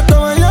mujer me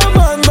estaba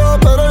llamando,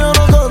 pero yo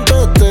no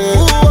contesté.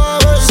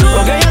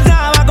 Porque yo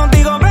estaba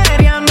contigo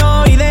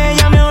peleando y de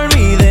ella me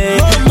olvidé.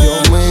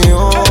 Dios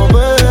mío,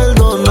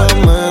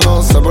 perdóname,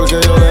 no sé por qué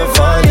yo le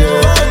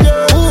fallé.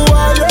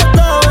 Yo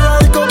estaba en la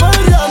disco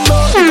perreando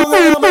y con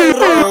ella me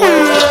regué.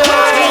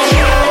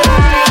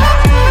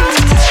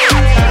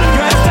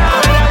 Yo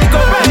estaba en la disco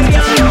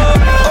perreando.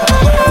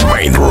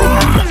 Main Room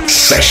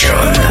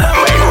Session.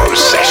 Main Room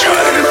Session.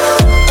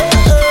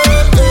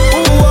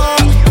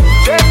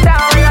 Yo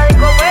estaba en la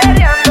disco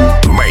perreando.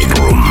 Main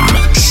Room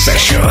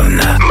Session.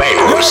 Main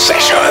Room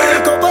Session.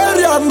 Disco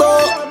perreando.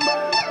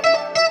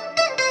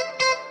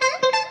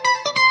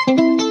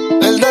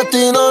 El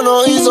destino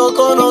nos hizo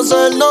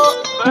conocernos.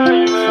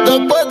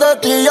 Después de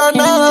ti ya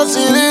nada ha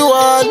sido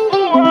igual.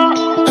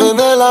 En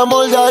el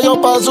amor ya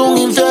yo paso un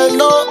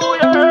infierno.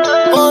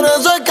 Por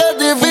eso es que es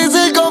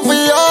difícil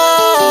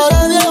confiar.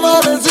 Nadie va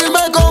a decirme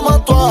cómo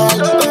actuar,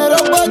 pero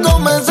para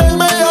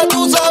convencerme ya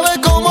tú sabes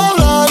cómo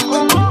hablar.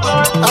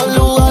 Al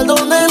lugar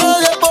donde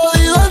nadie ha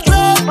podido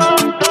entrar.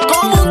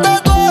 Como un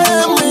tatuaje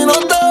en mí no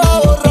te va a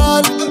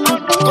borrar.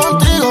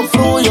 Contigo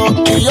fluyo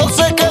y yo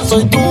sé que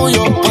soy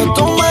tuyo. Pues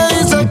tú me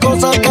dices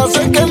cosas que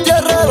hacen que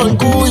entierre el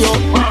orgullo.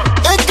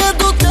 Es que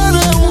tú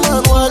tienes un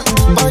manual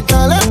para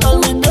calentar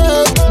mi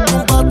piel.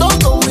 Un patrón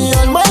con mi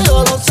alma,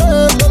 yo lo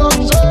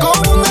sé.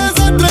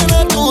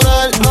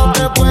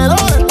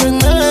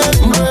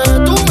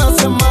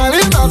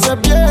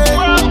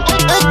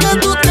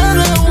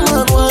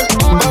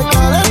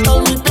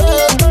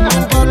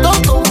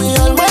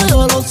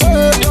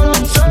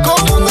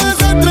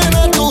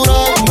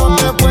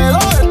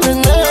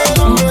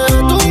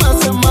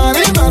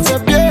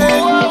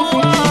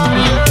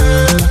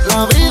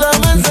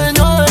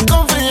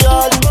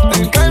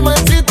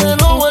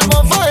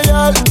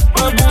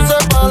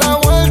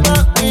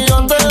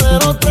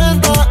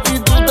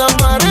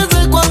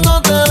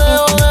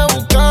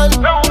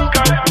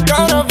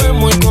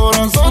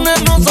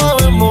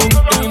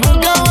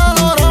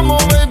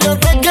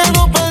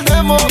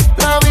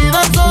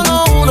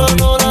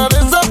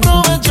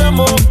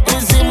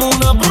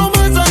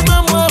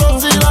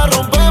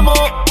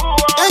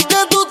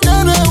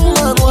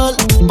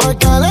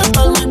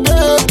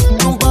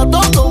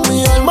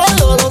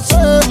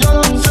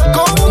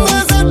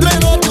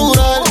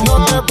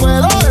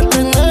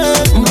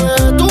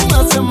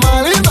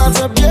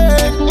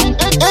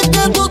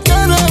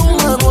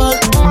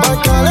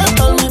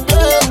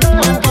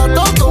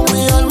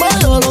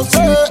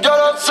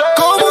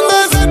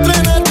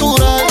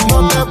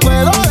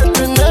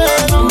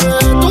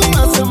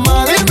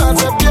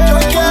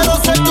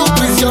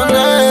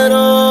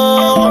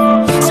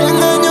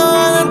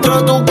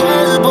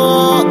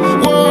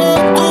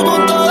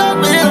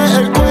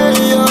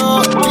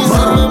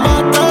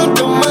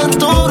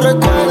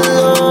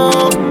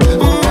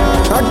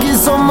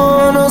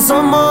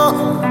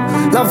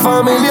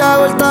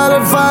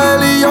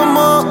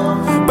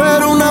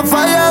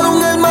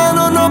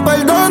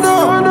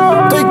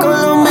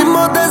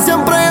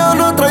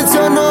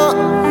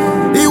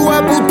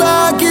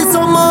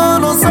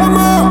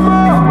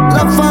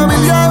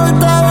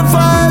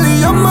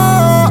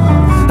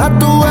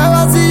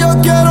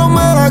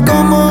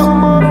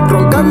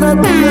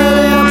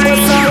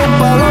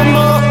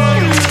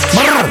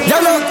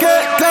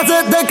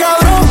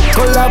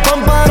 Con la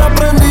pámpara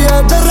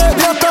prendida de red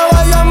hasta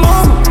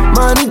Bayamón.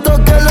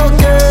 Manito que lo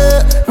que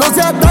no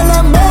sea tan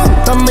lambón.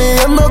 Están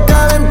midiendo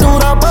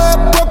calentura, pues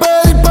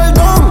pedir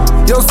perdón.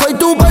 Yo soy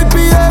tu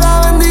baby de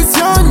la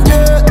bendición,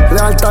 yeah.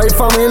 Lealtad y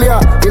familia,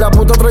 y la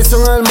puta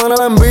traición hermana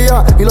la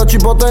envía. Y los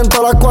chipotes en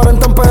todas las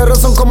 40 en PR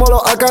son como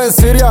los AK en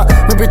Siria.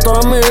 Mi pistola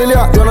es mi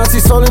Biblia, yo nací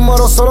solo y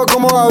muero solo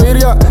como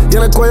Gaviria. Y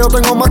en el cuello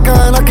tengo más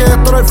cadenas que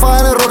Héctor el Faja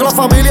en el rock la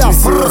familia. Y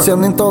sigo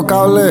siendo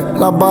intocable,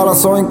 las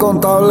balas son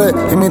incontables.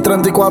 Y mi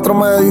 34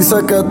 me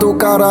dice que tu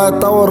cara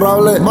está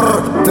borrable.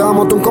 Te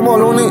damos tú como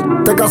Looney,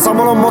 te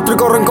cazamos los monstruos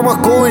y corren como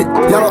Scooby.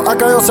 Y a los AK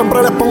yo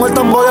siempre les pongo el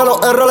tambor y a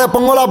los R les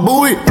pongo las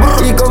boobies.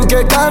 Y con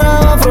qué cara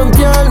va a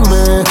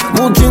frontearme,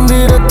 mucho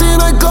indirecto y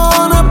no hay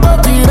cojones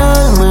pa'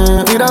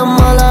 tirarme. Tiran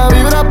mala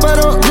vibra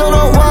pero yo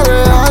no voy a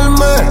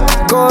dejarme.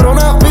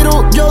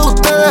 Coronavirus yo de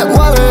ustedes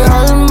voy a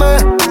dejarme.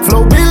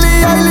 Flow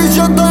Billy Eilish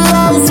yo estoy en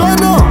la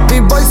sueno.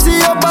 Mis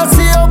bolsillos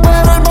vacíos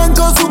pero el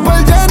banco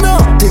super lleno.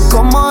 Y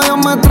como Dios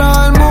me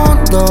trae al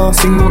mundo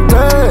sin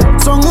ustedes.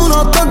 Son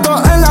unos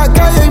tontos en la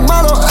calle y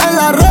malos en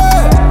la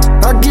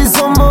red. Aquí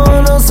somos,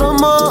 no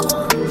somos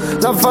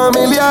la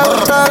familia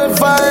tal,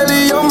 Fael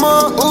y yo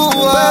mo.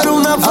 Pero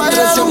una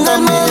falla de un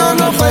hermano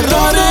no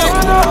Ferrari.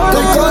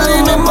 El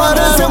colino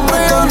parece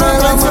siempre con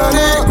el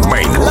Amari.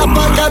 La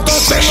paca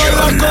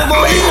Session,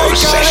 Main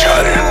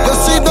Session. Yo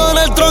soy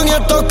Donald Trump y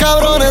estos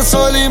cabrones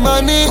son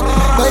Imani.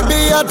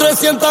 Baby a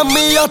 300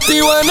 millas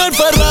activo en el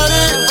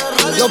Ferrari.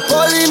 Los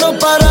polinos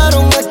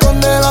pararon a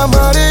esconder la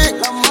Mari.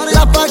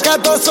 Las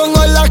pacatos son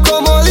olas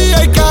como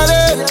día y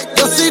Karen.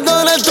 Yo soy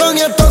Donald Trump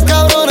y estos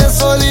cabrones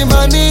son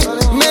Imani.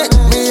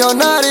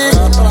 Millonari,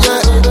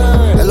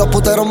 yeah. En los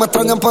puteros me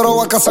extrañan pero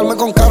voy a casarme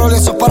con Carol y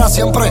eso es para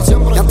siempre.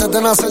 Y antes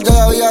de nacer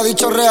ya había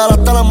dicho real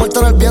hasta la muerte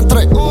en el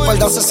vientre. Un par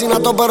de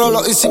asesinatos pero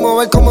lo hicimos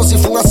ver como si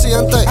fue un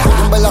accidente.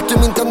 En verdad estoy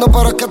mintiendo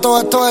pero es que todo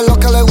esto es lo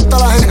que le gusta a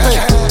la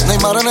gente.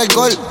 Neymar en el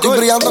gol, estoy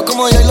brillando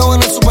como J-Lo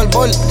en el Super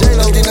Bowl.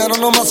 El dinero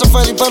no me hace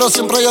feliz pero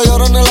siempre yo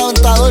lloro en el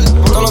aventador.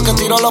 Todo lo que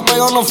tiro lo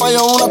pego, no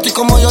fallo una, estoy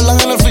como Jordan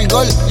en el field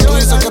goal. Tú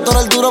dices que tú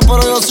eres el duro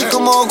pero yo soy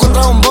como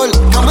contra un bol.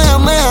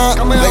 Kamehameha,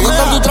 me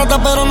gusta tu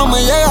trata pero no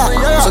me llega.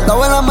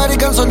 Soldado en la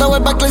American, soldado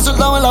en Barclay,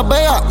 soldado en Las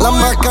Vegas. Las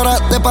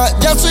máscaras de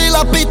payaso y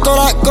las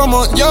pistolas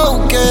como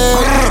Joker.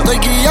 Estoy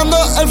guiando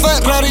el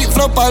Ferrari,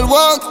 flow pa'l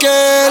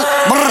Walker.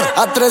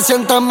 A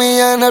 300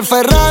 millas en el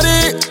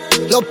Ferrari.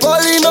 Los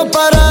polinos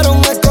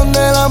pararon a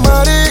esconder la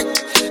Mari.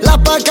 Las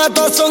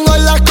pacatas son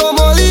olas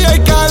como día y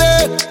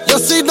Karen. Yo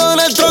soy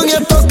Donald Trump y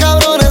estos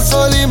cabrones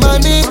son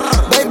Imani.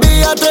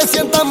 Baby a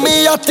 300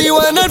 millas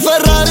activo en el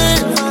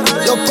Ferrari.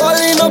 Los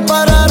polinos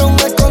pararon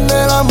a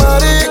esconder la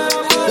Mari.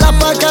 Las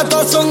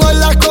pacatas son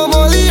olas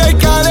como día y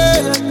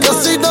Karen. Yo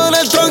soy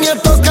Donald Trump y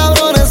estos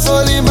cabrones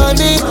son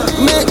Imani.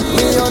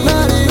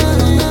 Millonari.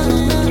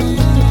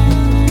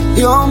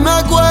 Yo me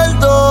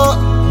acuerdo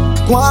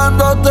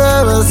cuando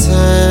te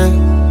besé,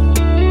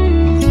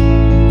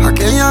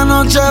 aquella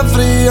noche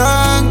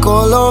fría en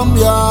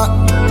Colombia.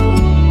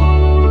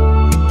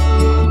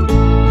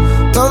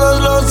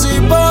 Todos los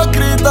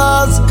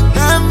hipócritas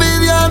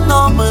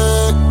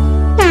envidiándome,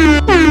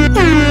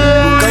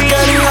 nunca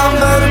querían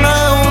verme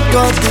junto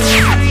a ti.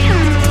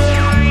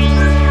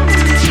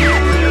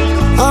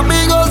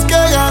 Amigos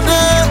que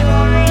gané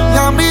y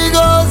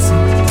amigos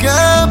que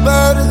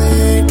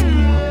perdí.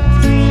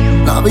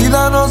 La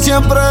vida no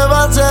siempre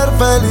va a ser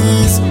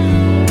feliz.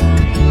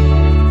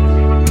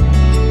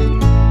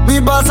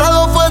 Mi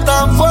pasado fue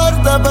tan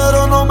fuerte,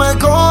 pero no me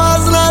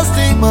cojas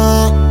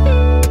lástima.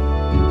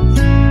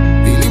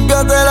 Y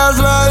límpiate las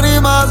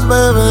lágrimas,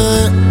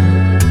 bebé.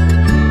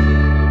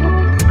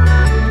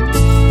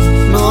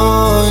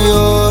 No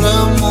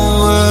llores,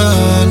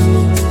 mujer.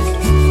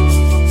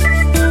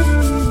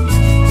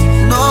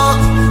 No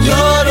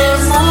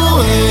llores,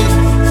 mujer.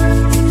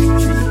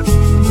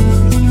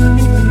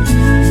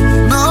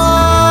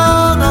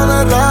 No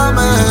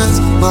derrames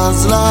más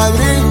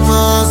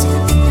lágrimas.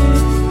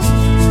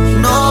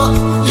 No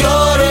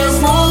llores,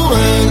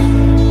 mujer.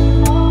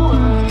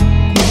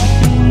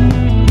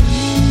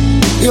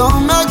 Yo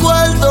me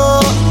acuerdo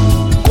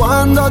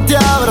cuando te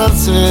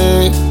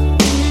abracé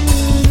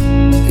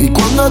y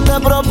cuando te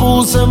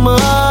propuse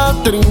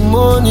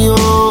matrimonio.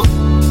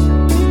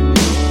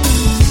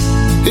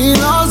 Y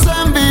los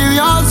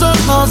envidiosos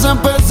nos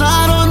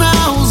empezaron a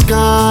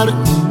juzgar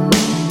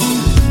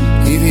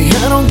y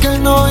dijeron que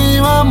no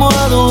íbamos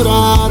a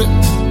durar.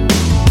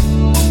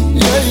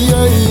 Yeah,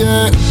 yeah,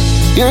 yeah.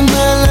 Y en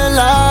el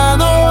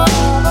helado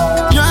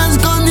yo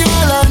escondí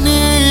el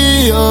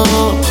anillo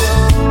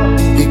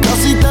y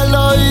casi te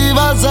lo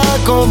ibas a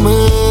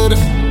comer,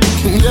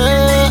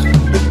 yeah.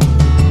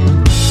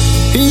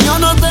 Y yo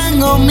no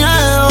tengo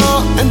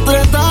miedo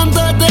entre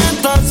tanta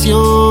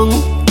tentación,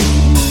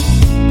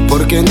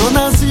 porque no ha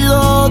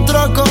nacido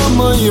otro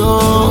como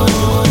yo.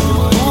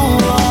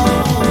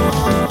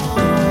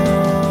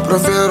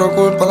 Prefiero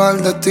culpar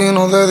al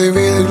destino de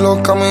dividir los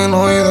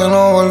caminos y de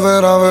no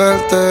volver a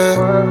verte,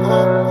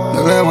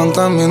 de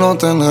levantarme y no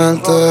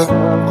tenerte.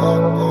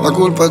 La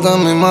culpa es de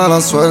mi mala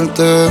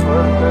suerte.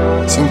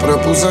 Siempre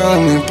puse de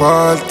mi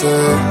parte,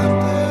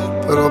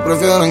 pero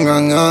prefiero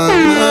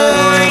engañarme.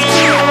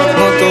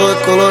 No todo es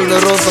color de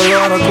rosa y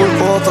ahora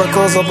culpo otra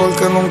cosa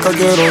porque nunca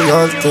quiero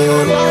odiarte.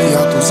 Y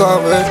ya tú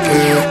sabes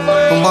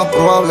que lo más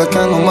probable es que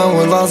no me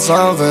vuelvas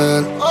a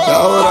ver. Y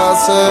ahora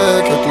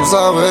sé que tú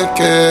sabes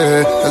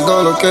que el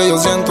dolor que yo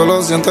siento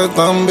lo sientes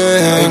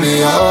también.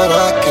 Y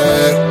ahora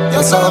que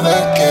ya sabes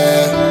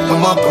que lo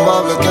más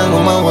probable es que no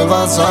me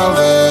vuelvas a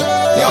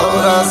ver. Y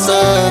ahora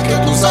sé que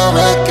tú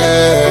sabes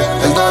que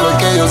el dolor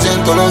que yo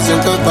siento lo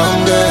sientes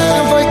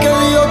también. Fue que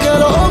digo que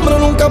los hombres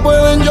nunca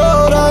pueden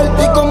llorar.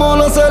 Y cómo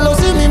no hacerlo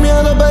si mi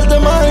miedo es verte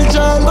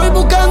marchar. Estoy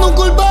buscando un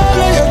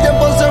culpable y el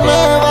tiempo se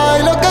me va.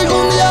 Y lo que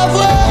algún día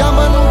fue, ya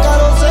más nunca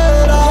lo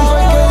será.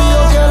 Fue que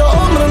digo que los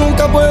hombres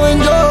nunca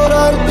pueden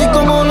llorar. Y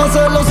cómo no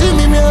hacerlo si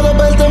mi miedo es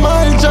verte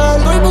marchar.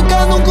 Estoy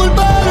buscando un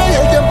culpable y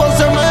el tiempo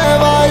se me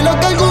va. Y lo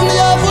que algún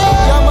día fue,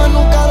 ya más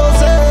nunca lo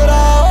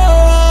será.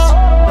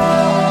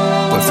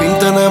 Por fin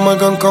tenemos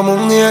algo en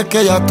común y es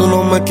que ya tú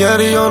no me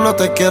quieres y yo no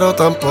te quiero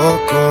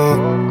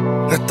tampoco.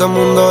 Este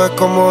mundo es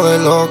como de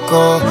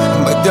loco.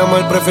 En vez de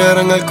amar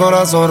prefieren el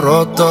corazón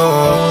roto.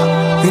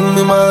 Y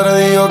mi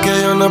madre dijo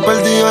que yo no he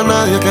perdido a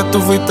nadie, que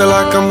tú fuiste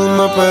la que a mí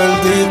me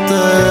perdiste.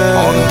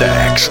 On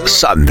Dex,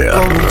 Sander.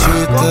 Con un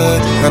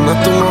chiste,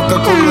 ganaste un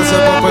Oscar con ese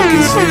papel que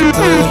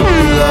hiciste.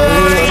 Y la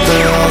vida te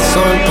da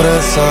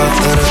sorpresa.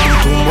 Eres un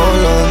tumor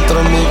dentro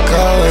de mi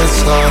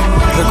cabeza.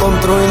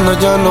 Reconstruirnos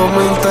ya no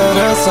me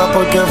interesa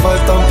porque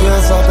faltan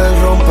piezas del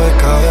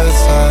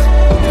rompecabezas.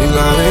 Y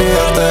la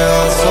vida te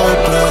da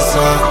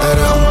sorpresa.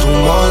 Eres un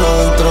tumor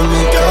dentro de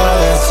mi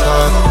cabeza.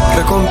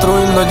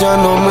 Reconstruirnos ya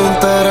no me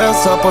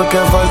interesa porque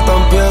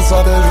faltan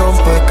piezas del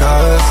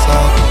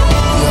rompecabezas.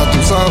 Y ya tú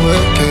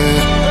sabes que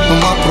lo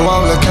más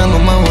probable es que no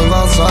me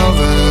vuelvas a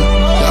ver.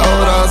 Y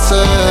ahora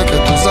sé que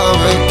tú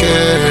sabes que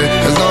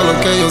el dolor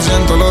que yo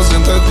siento lo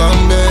sientes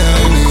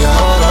también. Y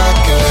ahora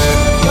que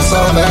ya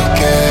sabes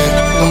que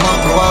lo más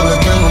probable es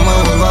que no me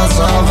vuelvas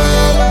a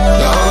ver.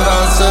 Y ahora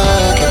sé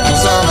que tú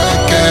sabes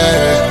que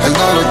el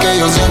dolor que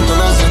yo siento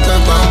lo sientes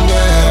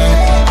también.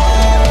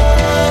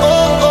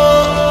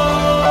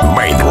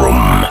 Main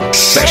Room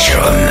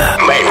Session.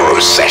 Main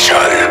Room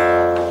Session.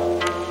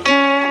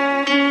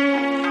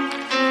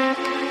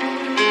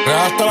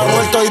 Hasta la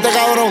vuelta, ¿oíste,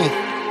 cabrón?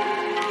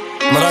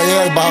 Mira,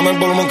 llega y bájame el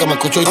volumen que me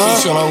escucho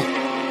distorsionado.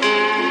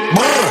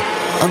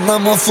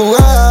 Andamos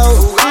fugados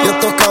y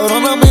estos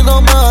cabrones a mí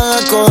no me van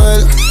a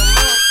coger.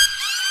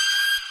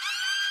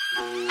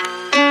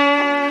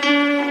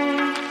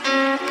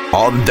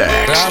 On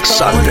Deck,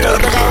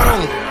 Sander.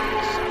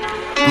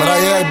 Mira,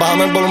 llega y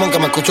bájame el volumen que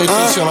me escucho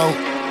distorsionado.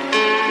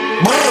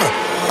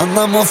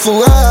 Andamos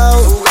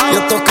fugados y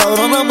estos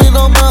cabrones a mí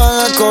no me van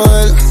a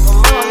coger.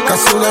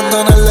 Cazuleando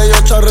en el ley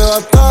 8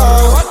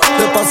 arrebatado.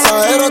 De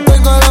pasajero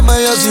tengo la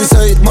media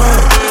 16.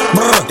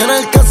 Y en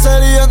el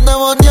caserío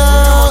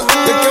endemoniado.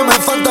 Y el que me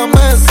falta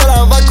mes se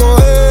la va a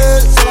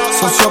coger.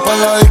 Socio para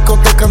la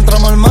discoteca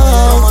entramos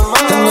armados.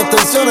 Tengo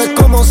extensiones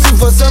como si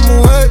fuese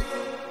mujer.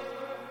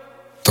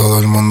 Todo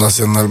el mundo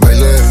haciendo el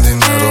baile del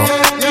dinero.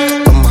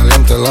 Los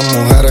maleantes, las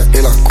mujeres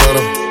y las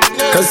cueros.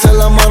 Calce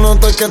la mano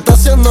todo el que está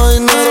haciendo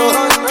dinero.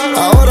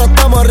 Ahora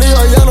estamos arriba,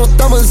 ya no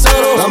estamos en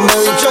cero. Dame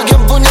dicho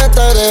quién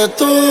puñeta eres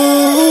tú.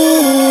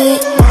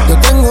 Yo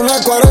tengo una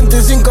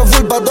 45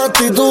 full pa' tu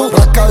actitud.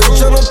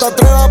 Rascabicho no te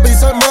atrevas a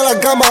pisarme la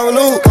cama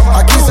blue.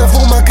 Aquí se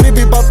fuma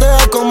creepy,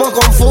 patea como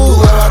con fu.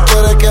 Ahora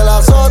quieres que la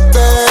azote.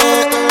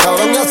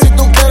 Cabrón, y así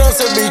tú quieres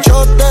el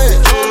bichote.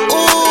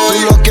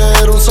 Tú lo que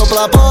eres un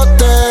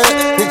soplapote.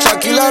 Ni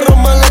Shaquille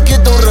Roma le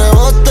quita un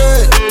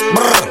rebote.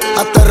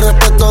 Hasta el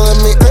respeto de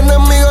mis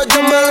enemigos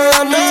yo me lo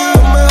gané.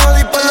 No me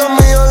jodí por lo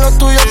mío, lo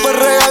tuyo fue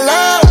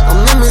regalar. A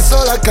mí me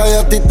hizo la calle,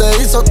 a ti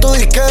te hizo tu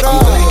disquera.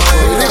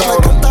 Dime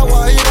que esta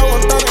guajira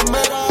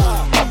Guantanamera.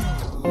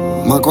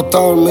 Me acosté a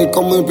dormir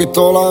con mi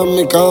pistola en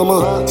mi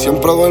cama.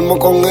 Siempre duermo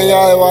con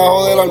ella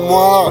debajo de la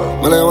almohada.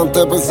 Me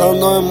levanté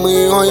pensando en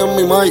mi hijo y en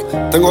mi Mike.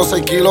 Tengo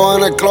 6 kilos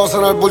en el closet,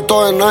 en el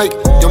bulto de Nike.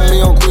 Dios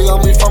mío, cuida a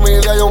mi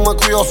familia, yo me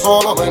cuido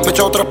solo. Me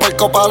echo 3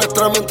 palcos para el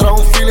estrés mientras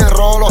un fili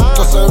rolo.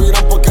 Todos se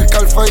viran porque el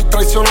Carface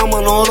traiciona a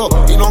Manolo.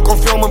 Y no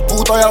confiamos en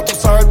puta, ya tú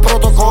sabes el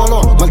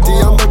protocolo.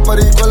 Martillando el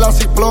perico en la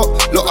Ciplo.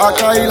 Los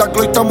AK y la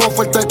Chloe estamos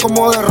fuertes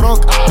como de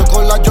rock. Yo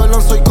con la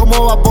Jordan soy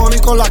como Bad Bunny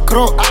con las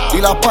Crocs. Y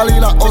las palas y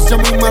las Ocean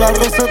a mí me las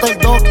receta el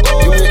doc.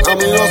 Y mis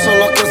amigos son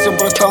los que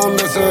siempre estaban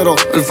de cero.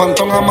 El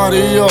Phantom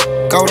amarillo,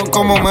 cabrón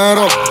como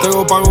mero.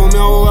 Tengo pago mi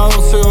abogado,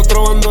 soy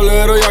otro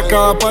bandolero. Y a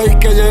cada país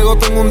que llego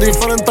tengo un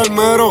diferente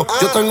almero.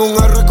 Yo tengo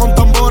un R con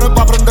tambores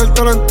pa'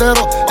 prendértelo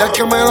entero. Y al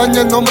que me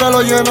dañe el nombre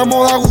lo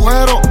llenamos de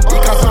agujeros. Y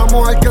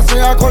cazamos al que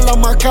sea con las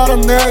máscaras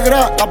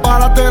negras. Las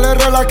balas del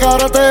R, la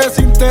cara te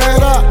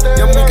desintegra.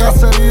 Y en mi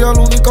caserío el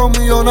único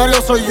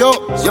millonario soy yo.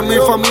 Y en mi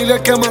familia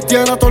el que más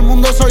tiene a todo el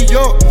mundo soy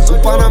yo.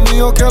 Un pana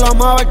mío que la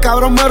amaba, el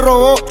cabrón me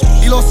robó.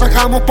 Y lo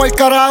sacamos pa'l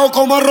carajo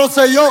como a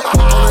Rosselló.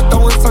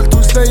 Conectamos en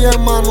Santurce y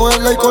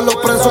Emmanuel. Y con los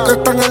presos que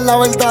están en la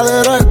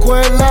verdadera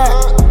escuela.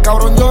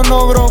 Cabrón, yo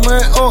no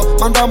bromeo.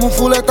 Mandamos un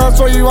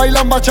fuletazo y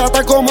bailan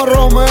bachata como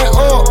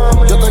Romeo.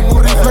 Yo tengo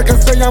un rifle que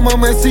se llama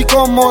Messi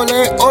como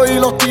Leo. Y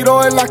los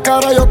tiros en la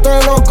cara yo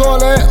te los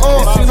goleo.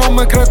 Y si no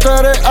me crees tú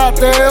eres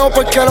ateo,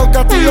 porque los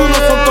castillos no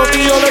son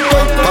totillos de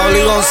cuento. Pablo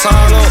y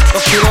Gonzalo,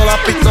 los tiros, las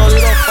pistolas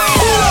y los palos.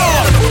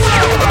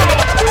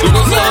 Tú no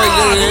sabes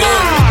quién es.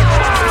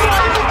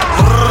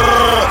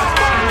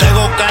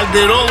 Tengo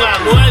Calderón,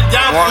 Anuel,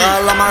 ya. Voy a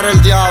dar la madre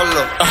el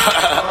diablo.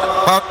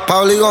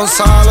 Pablo y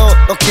Gonzalo,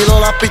 los kilos,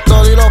 las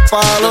pistolas y los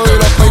palos. Y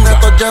los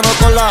peinetos llenos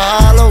con la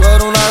halo.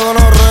 Pero una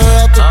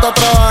gonorrea, tú estás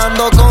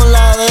trabajando con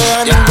la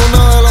DEA.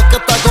 Ninguno de los que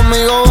está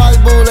conmigo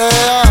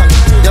barbulea.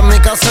 Y en mi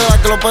casera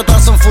que los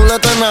petas son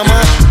fuletes nada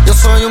más. Yo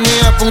soy un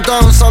hijo de puta,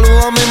 un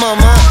saludo a mi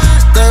mamá.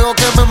 Tengo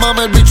que me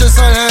mame el bicho y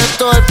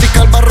sargento. El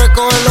fiscal va a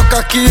recoger los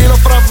casquillos y los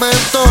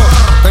fragmentos.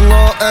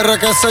 Tengo R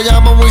que se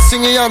llama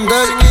Wisin y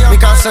Yandel. Mi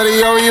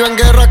caserío vive en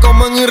guerra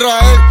como en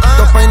Israel.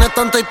 Dos peines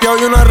están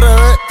tapeados y uno al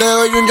revés. Te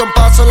doy un John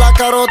Paso en la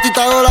carota y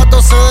te hago las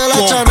 12 de la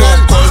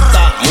Chanel.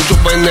 Corta, muchos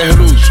peines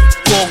rusos.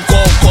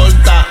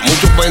 Corta,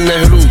 muchos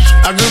peines rusos.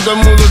 Aquí todo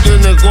el mundo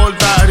tiene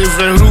corta,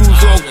 rifle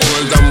ruso. Con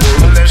el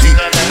tambor, sí,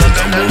 con el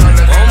tambor.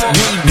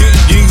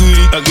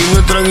 Aquí no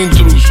entran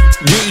intrusos.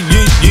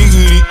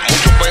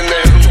 Muchos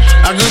peines rusos.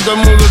 Aquí todo el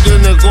mundo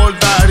tiene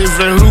corta,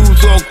 rifle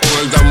ruso. Con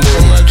el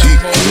tambor, sí,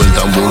 con el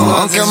tambor.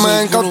 Aunque me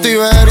den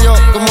cautiverio,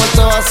 tu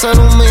muerte va a ser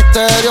un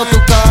misterio. Tu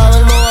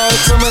cadáver no va al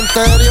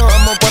cementerio.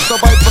 Hemos puesto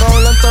para el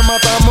problema, te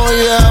matamos y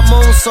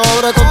dejamos un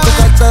sobre. Con tu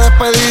carta de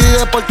despedida y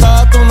de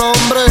portada tu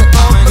nombre.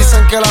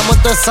 Dicen que la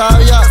muerte es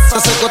sabia. Te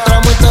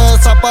secuestramos y te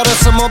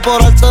desaparecemos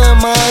por arte de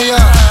magia.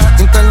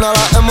 Interna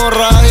la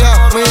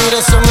hemorragia. Mi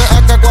dirección es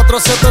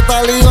AK-47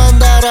 Talibán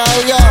de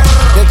Arabia.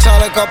 Y el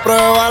chaleco a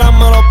prueba de balas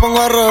me lo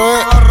pongo al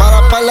revés. Para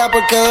espalda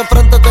porque de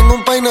frente tengo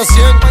un peine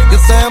 100. Y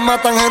ustedes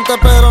matan gente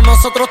pero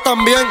nosotros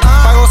también.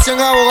 Pago 100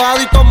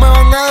 abogados y todos me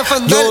van a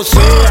defender. Yo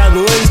sé,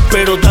 Anuel,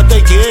 pero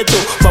date quieto.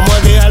 Vamos a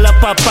dejar a las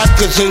papás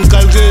que se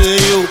encargue de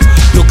ellos.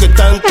 Los que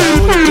están, los que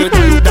van.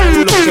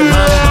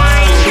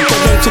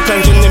 Ustedes en sus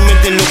canciones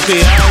meten lo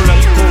que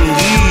hablan con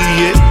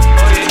Guille.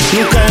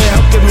 Nunca he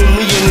dejado que me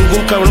humille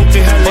ningún cabrón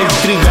que jale el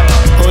triga.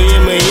 Oye,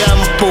 me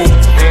llamo,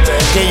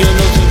 que yo no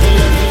sé.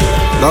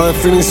 La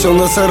definición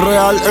de ser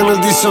real en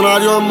el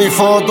diccionario es mi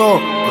foto.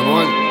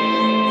 Manuel.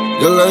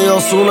 Yo le dije a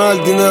Ozuna,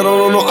 el dinero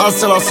no nos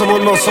hace, lo hacemos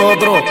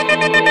nosotros.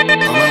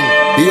 Amén.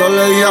 Y yo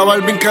le dije a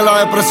Balvin que la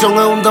depresión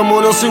es un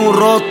demonio sin un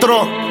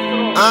rostro.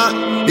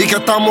 Y que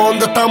estamos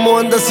donde estamos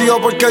bendecidos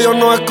porque Dios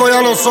nos escoge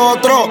a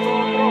nosotros.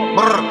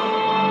 Brr.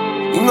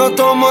 Y no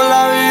tomo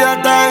la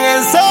vida tan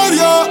en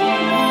serio.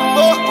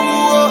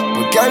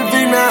 Porque al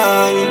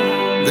final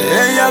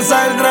de ella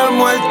saldrá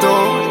muerto.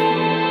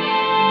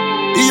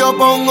 Y yo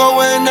pongo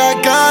buena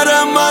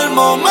cara en mal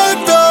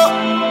momento.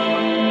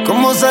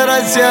 ¿Cómo será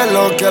el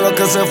cielo? Que los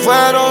que se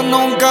fueron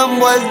nunca han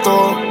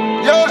vuelto.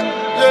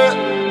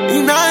 Y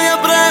nadie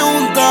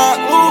pregunta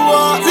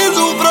si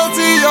sufro,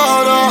 si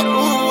lloro,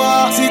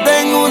 si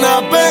tengo una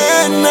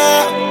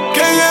pena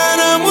que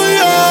viene muy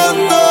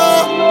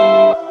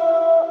hondo.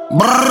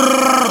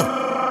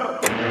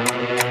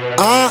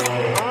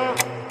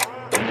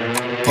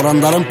 Por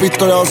andar en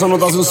pistoleado eso no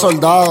te hace un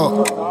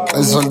soldado.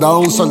 El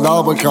soldado es un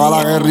soldado porque va a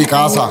la guerra y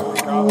casa.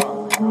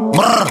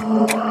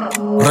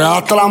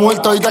 Regaste la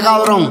muerte, ¿oíste,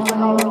 cabrón?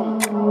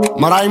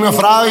 Maraime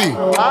Fravi.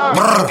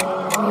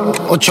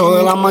 8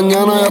 de la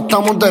mañana ya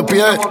estamos de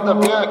pie.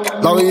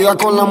 La vida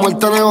con la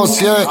muerte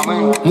negocié.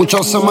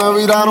 Muchos se me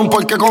viraron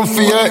porque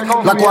confié.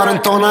 La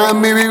cuarentona es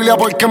mi Biblia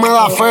porque me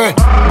da fe.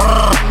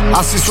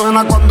 Así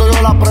suena cuando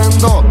yo la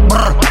prendo.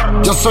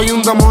 Yo soy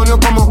un demonio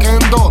como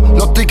Kendo.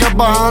 Los tickets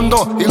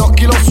bajando y los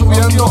kilos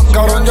subiendo.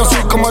 Cabrón, yo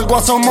soy como el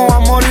guasón, me va a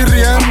morir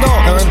riendo.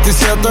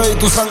 E27 y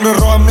tu sangre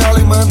roja es mi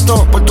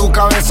alimento. Por tu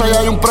cabeza ya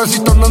hay un precio y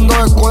están dando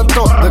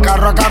descuento. De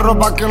carro a carro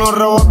pa' que no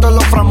reboten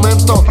los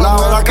fragmentos. La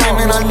vela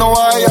criminal no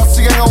va, ella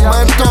sigue en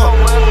aumento.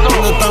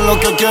 ¿Dónde están los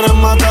que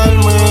quieren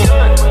matarme?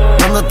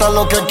 ¿Dónde están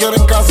los que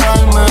quieren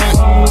casarme?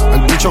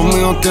 El bicho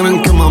mío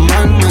tienen que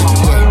mamarme.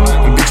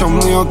 El bicho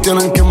mío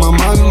tienen que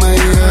mamarme.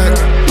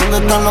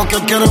 ¿Dónde están los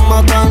que quieren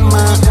matarme?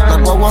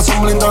 Las guaguas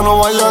son blindas, no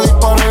vaya a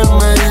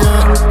dispararme.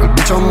 El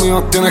bicho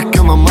mío tienes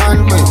que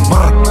mamarme.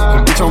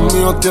 El bicho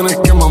mío tienes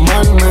que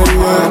mamarme.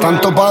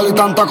 Tanto palo y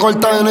tanta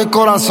corta en el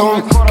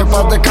corazón. Que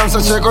paz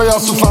descanse Checo y a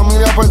su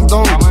familia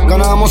perdón.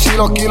 Ganamos y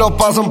los kilos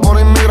pasan por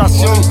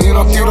inmigración. Y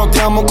nos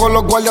tiroteamos con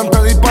los guardias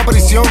antes de ir pa'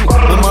 prisión.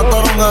 Me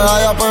mataron de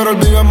Gaia pero él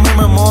vive en mi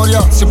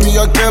memoria. Si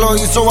pilla el que lo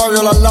hizo va a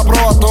violar la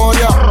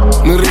probatoria.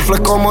 Mi rifle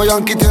es como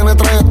Yankee, tiene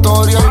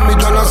trayectoria. Y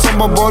mis Jordan son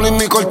bombones y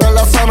mi corta es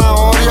la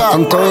zanahoria.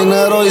 Tanto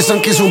dinero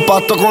dicen que hice un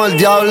pacto con el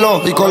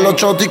diablo. Y con los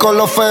chotis y con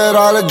los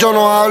federales yo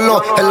no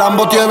hablo. El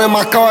Lambo tiene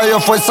más caballo,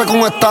 fuerza que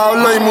un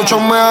establo. Y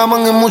muchos me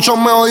aman y muchos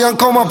me odian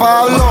como a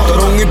Pablo. Tú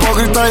eres un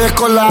hipócrita y es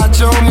con la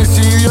H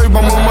homicidio. Y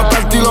vamos a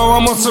matarte estilo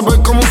vamos a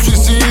ver como un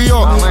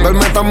suicidio.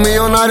 Verme tan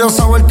millonario se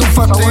ha vuelto un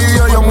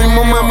fastidio. Yo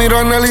mismo me miro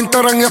en el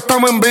Instagram y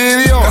estamos en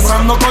vídeo.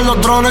 Cazando con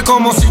los drones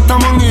como si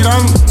estamos en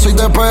Irán. Soy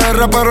de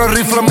PR pero el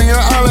rifle mío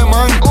es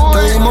alemán.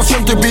 Te dimos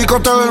 100 y pico,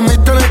 te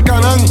dormiste en el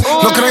canal.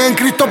 No creen en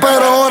Cristo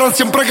pero oran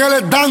siempre que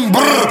les dan.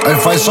 Brr. El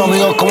falso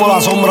amigo es como la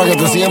sombra que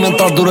te sigue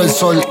mientras dura el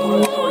sol.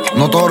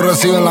 No todos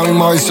reciben la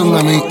misma visión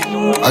de mí.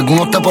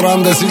 Algunos te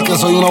podrán decir que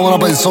soy una buena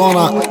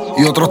persona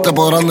y otros te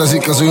podrán decir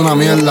que soy una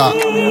mierda.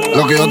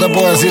 Lo que yo te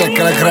puedo decir es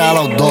que les crea a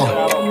los dos,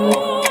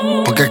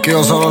 porque es que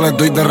yo solo les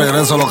doy de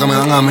regreso lo que me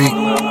dan a mí.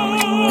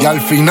 Y al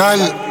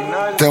final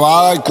te vas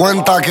a dar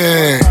cuenta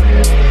que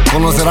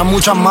conocerás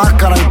muchas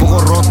máscaras y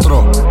pocos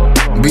rostros.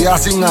 Vida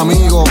sin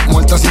amigos,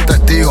 muerte sin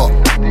testigos.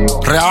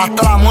 Real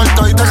hasta la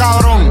muerte, ¿oíste,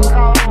 cabrón?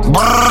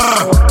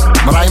 Brrr,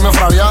 Brahim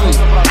Fabián.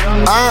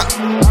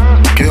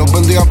 Que Dios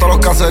bendiga a todos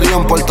los caseríos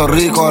en Puerto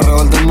Rico,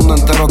 alrededor del mundo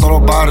entero,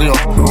 todos los barrios.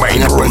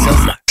 Main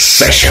Room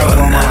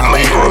Session.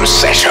 Main Room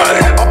Session.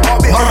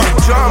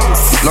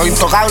 Los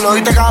intocables,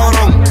 ¿oíste,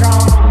 cabrón?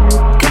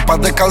 Que en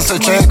paz descanse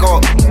Checo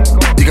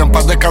y que en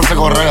paz descanse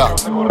Correa.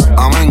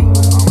 Amén.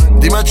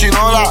 Dime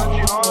Chinola.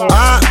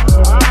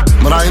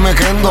 Brahim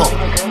Kendo.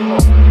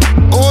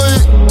 Uy,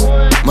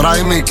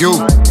 Brahim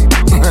Q.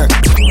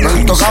 Los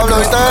intocables,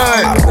 ¿oíste?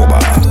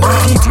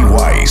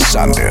 @TTY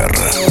Sander.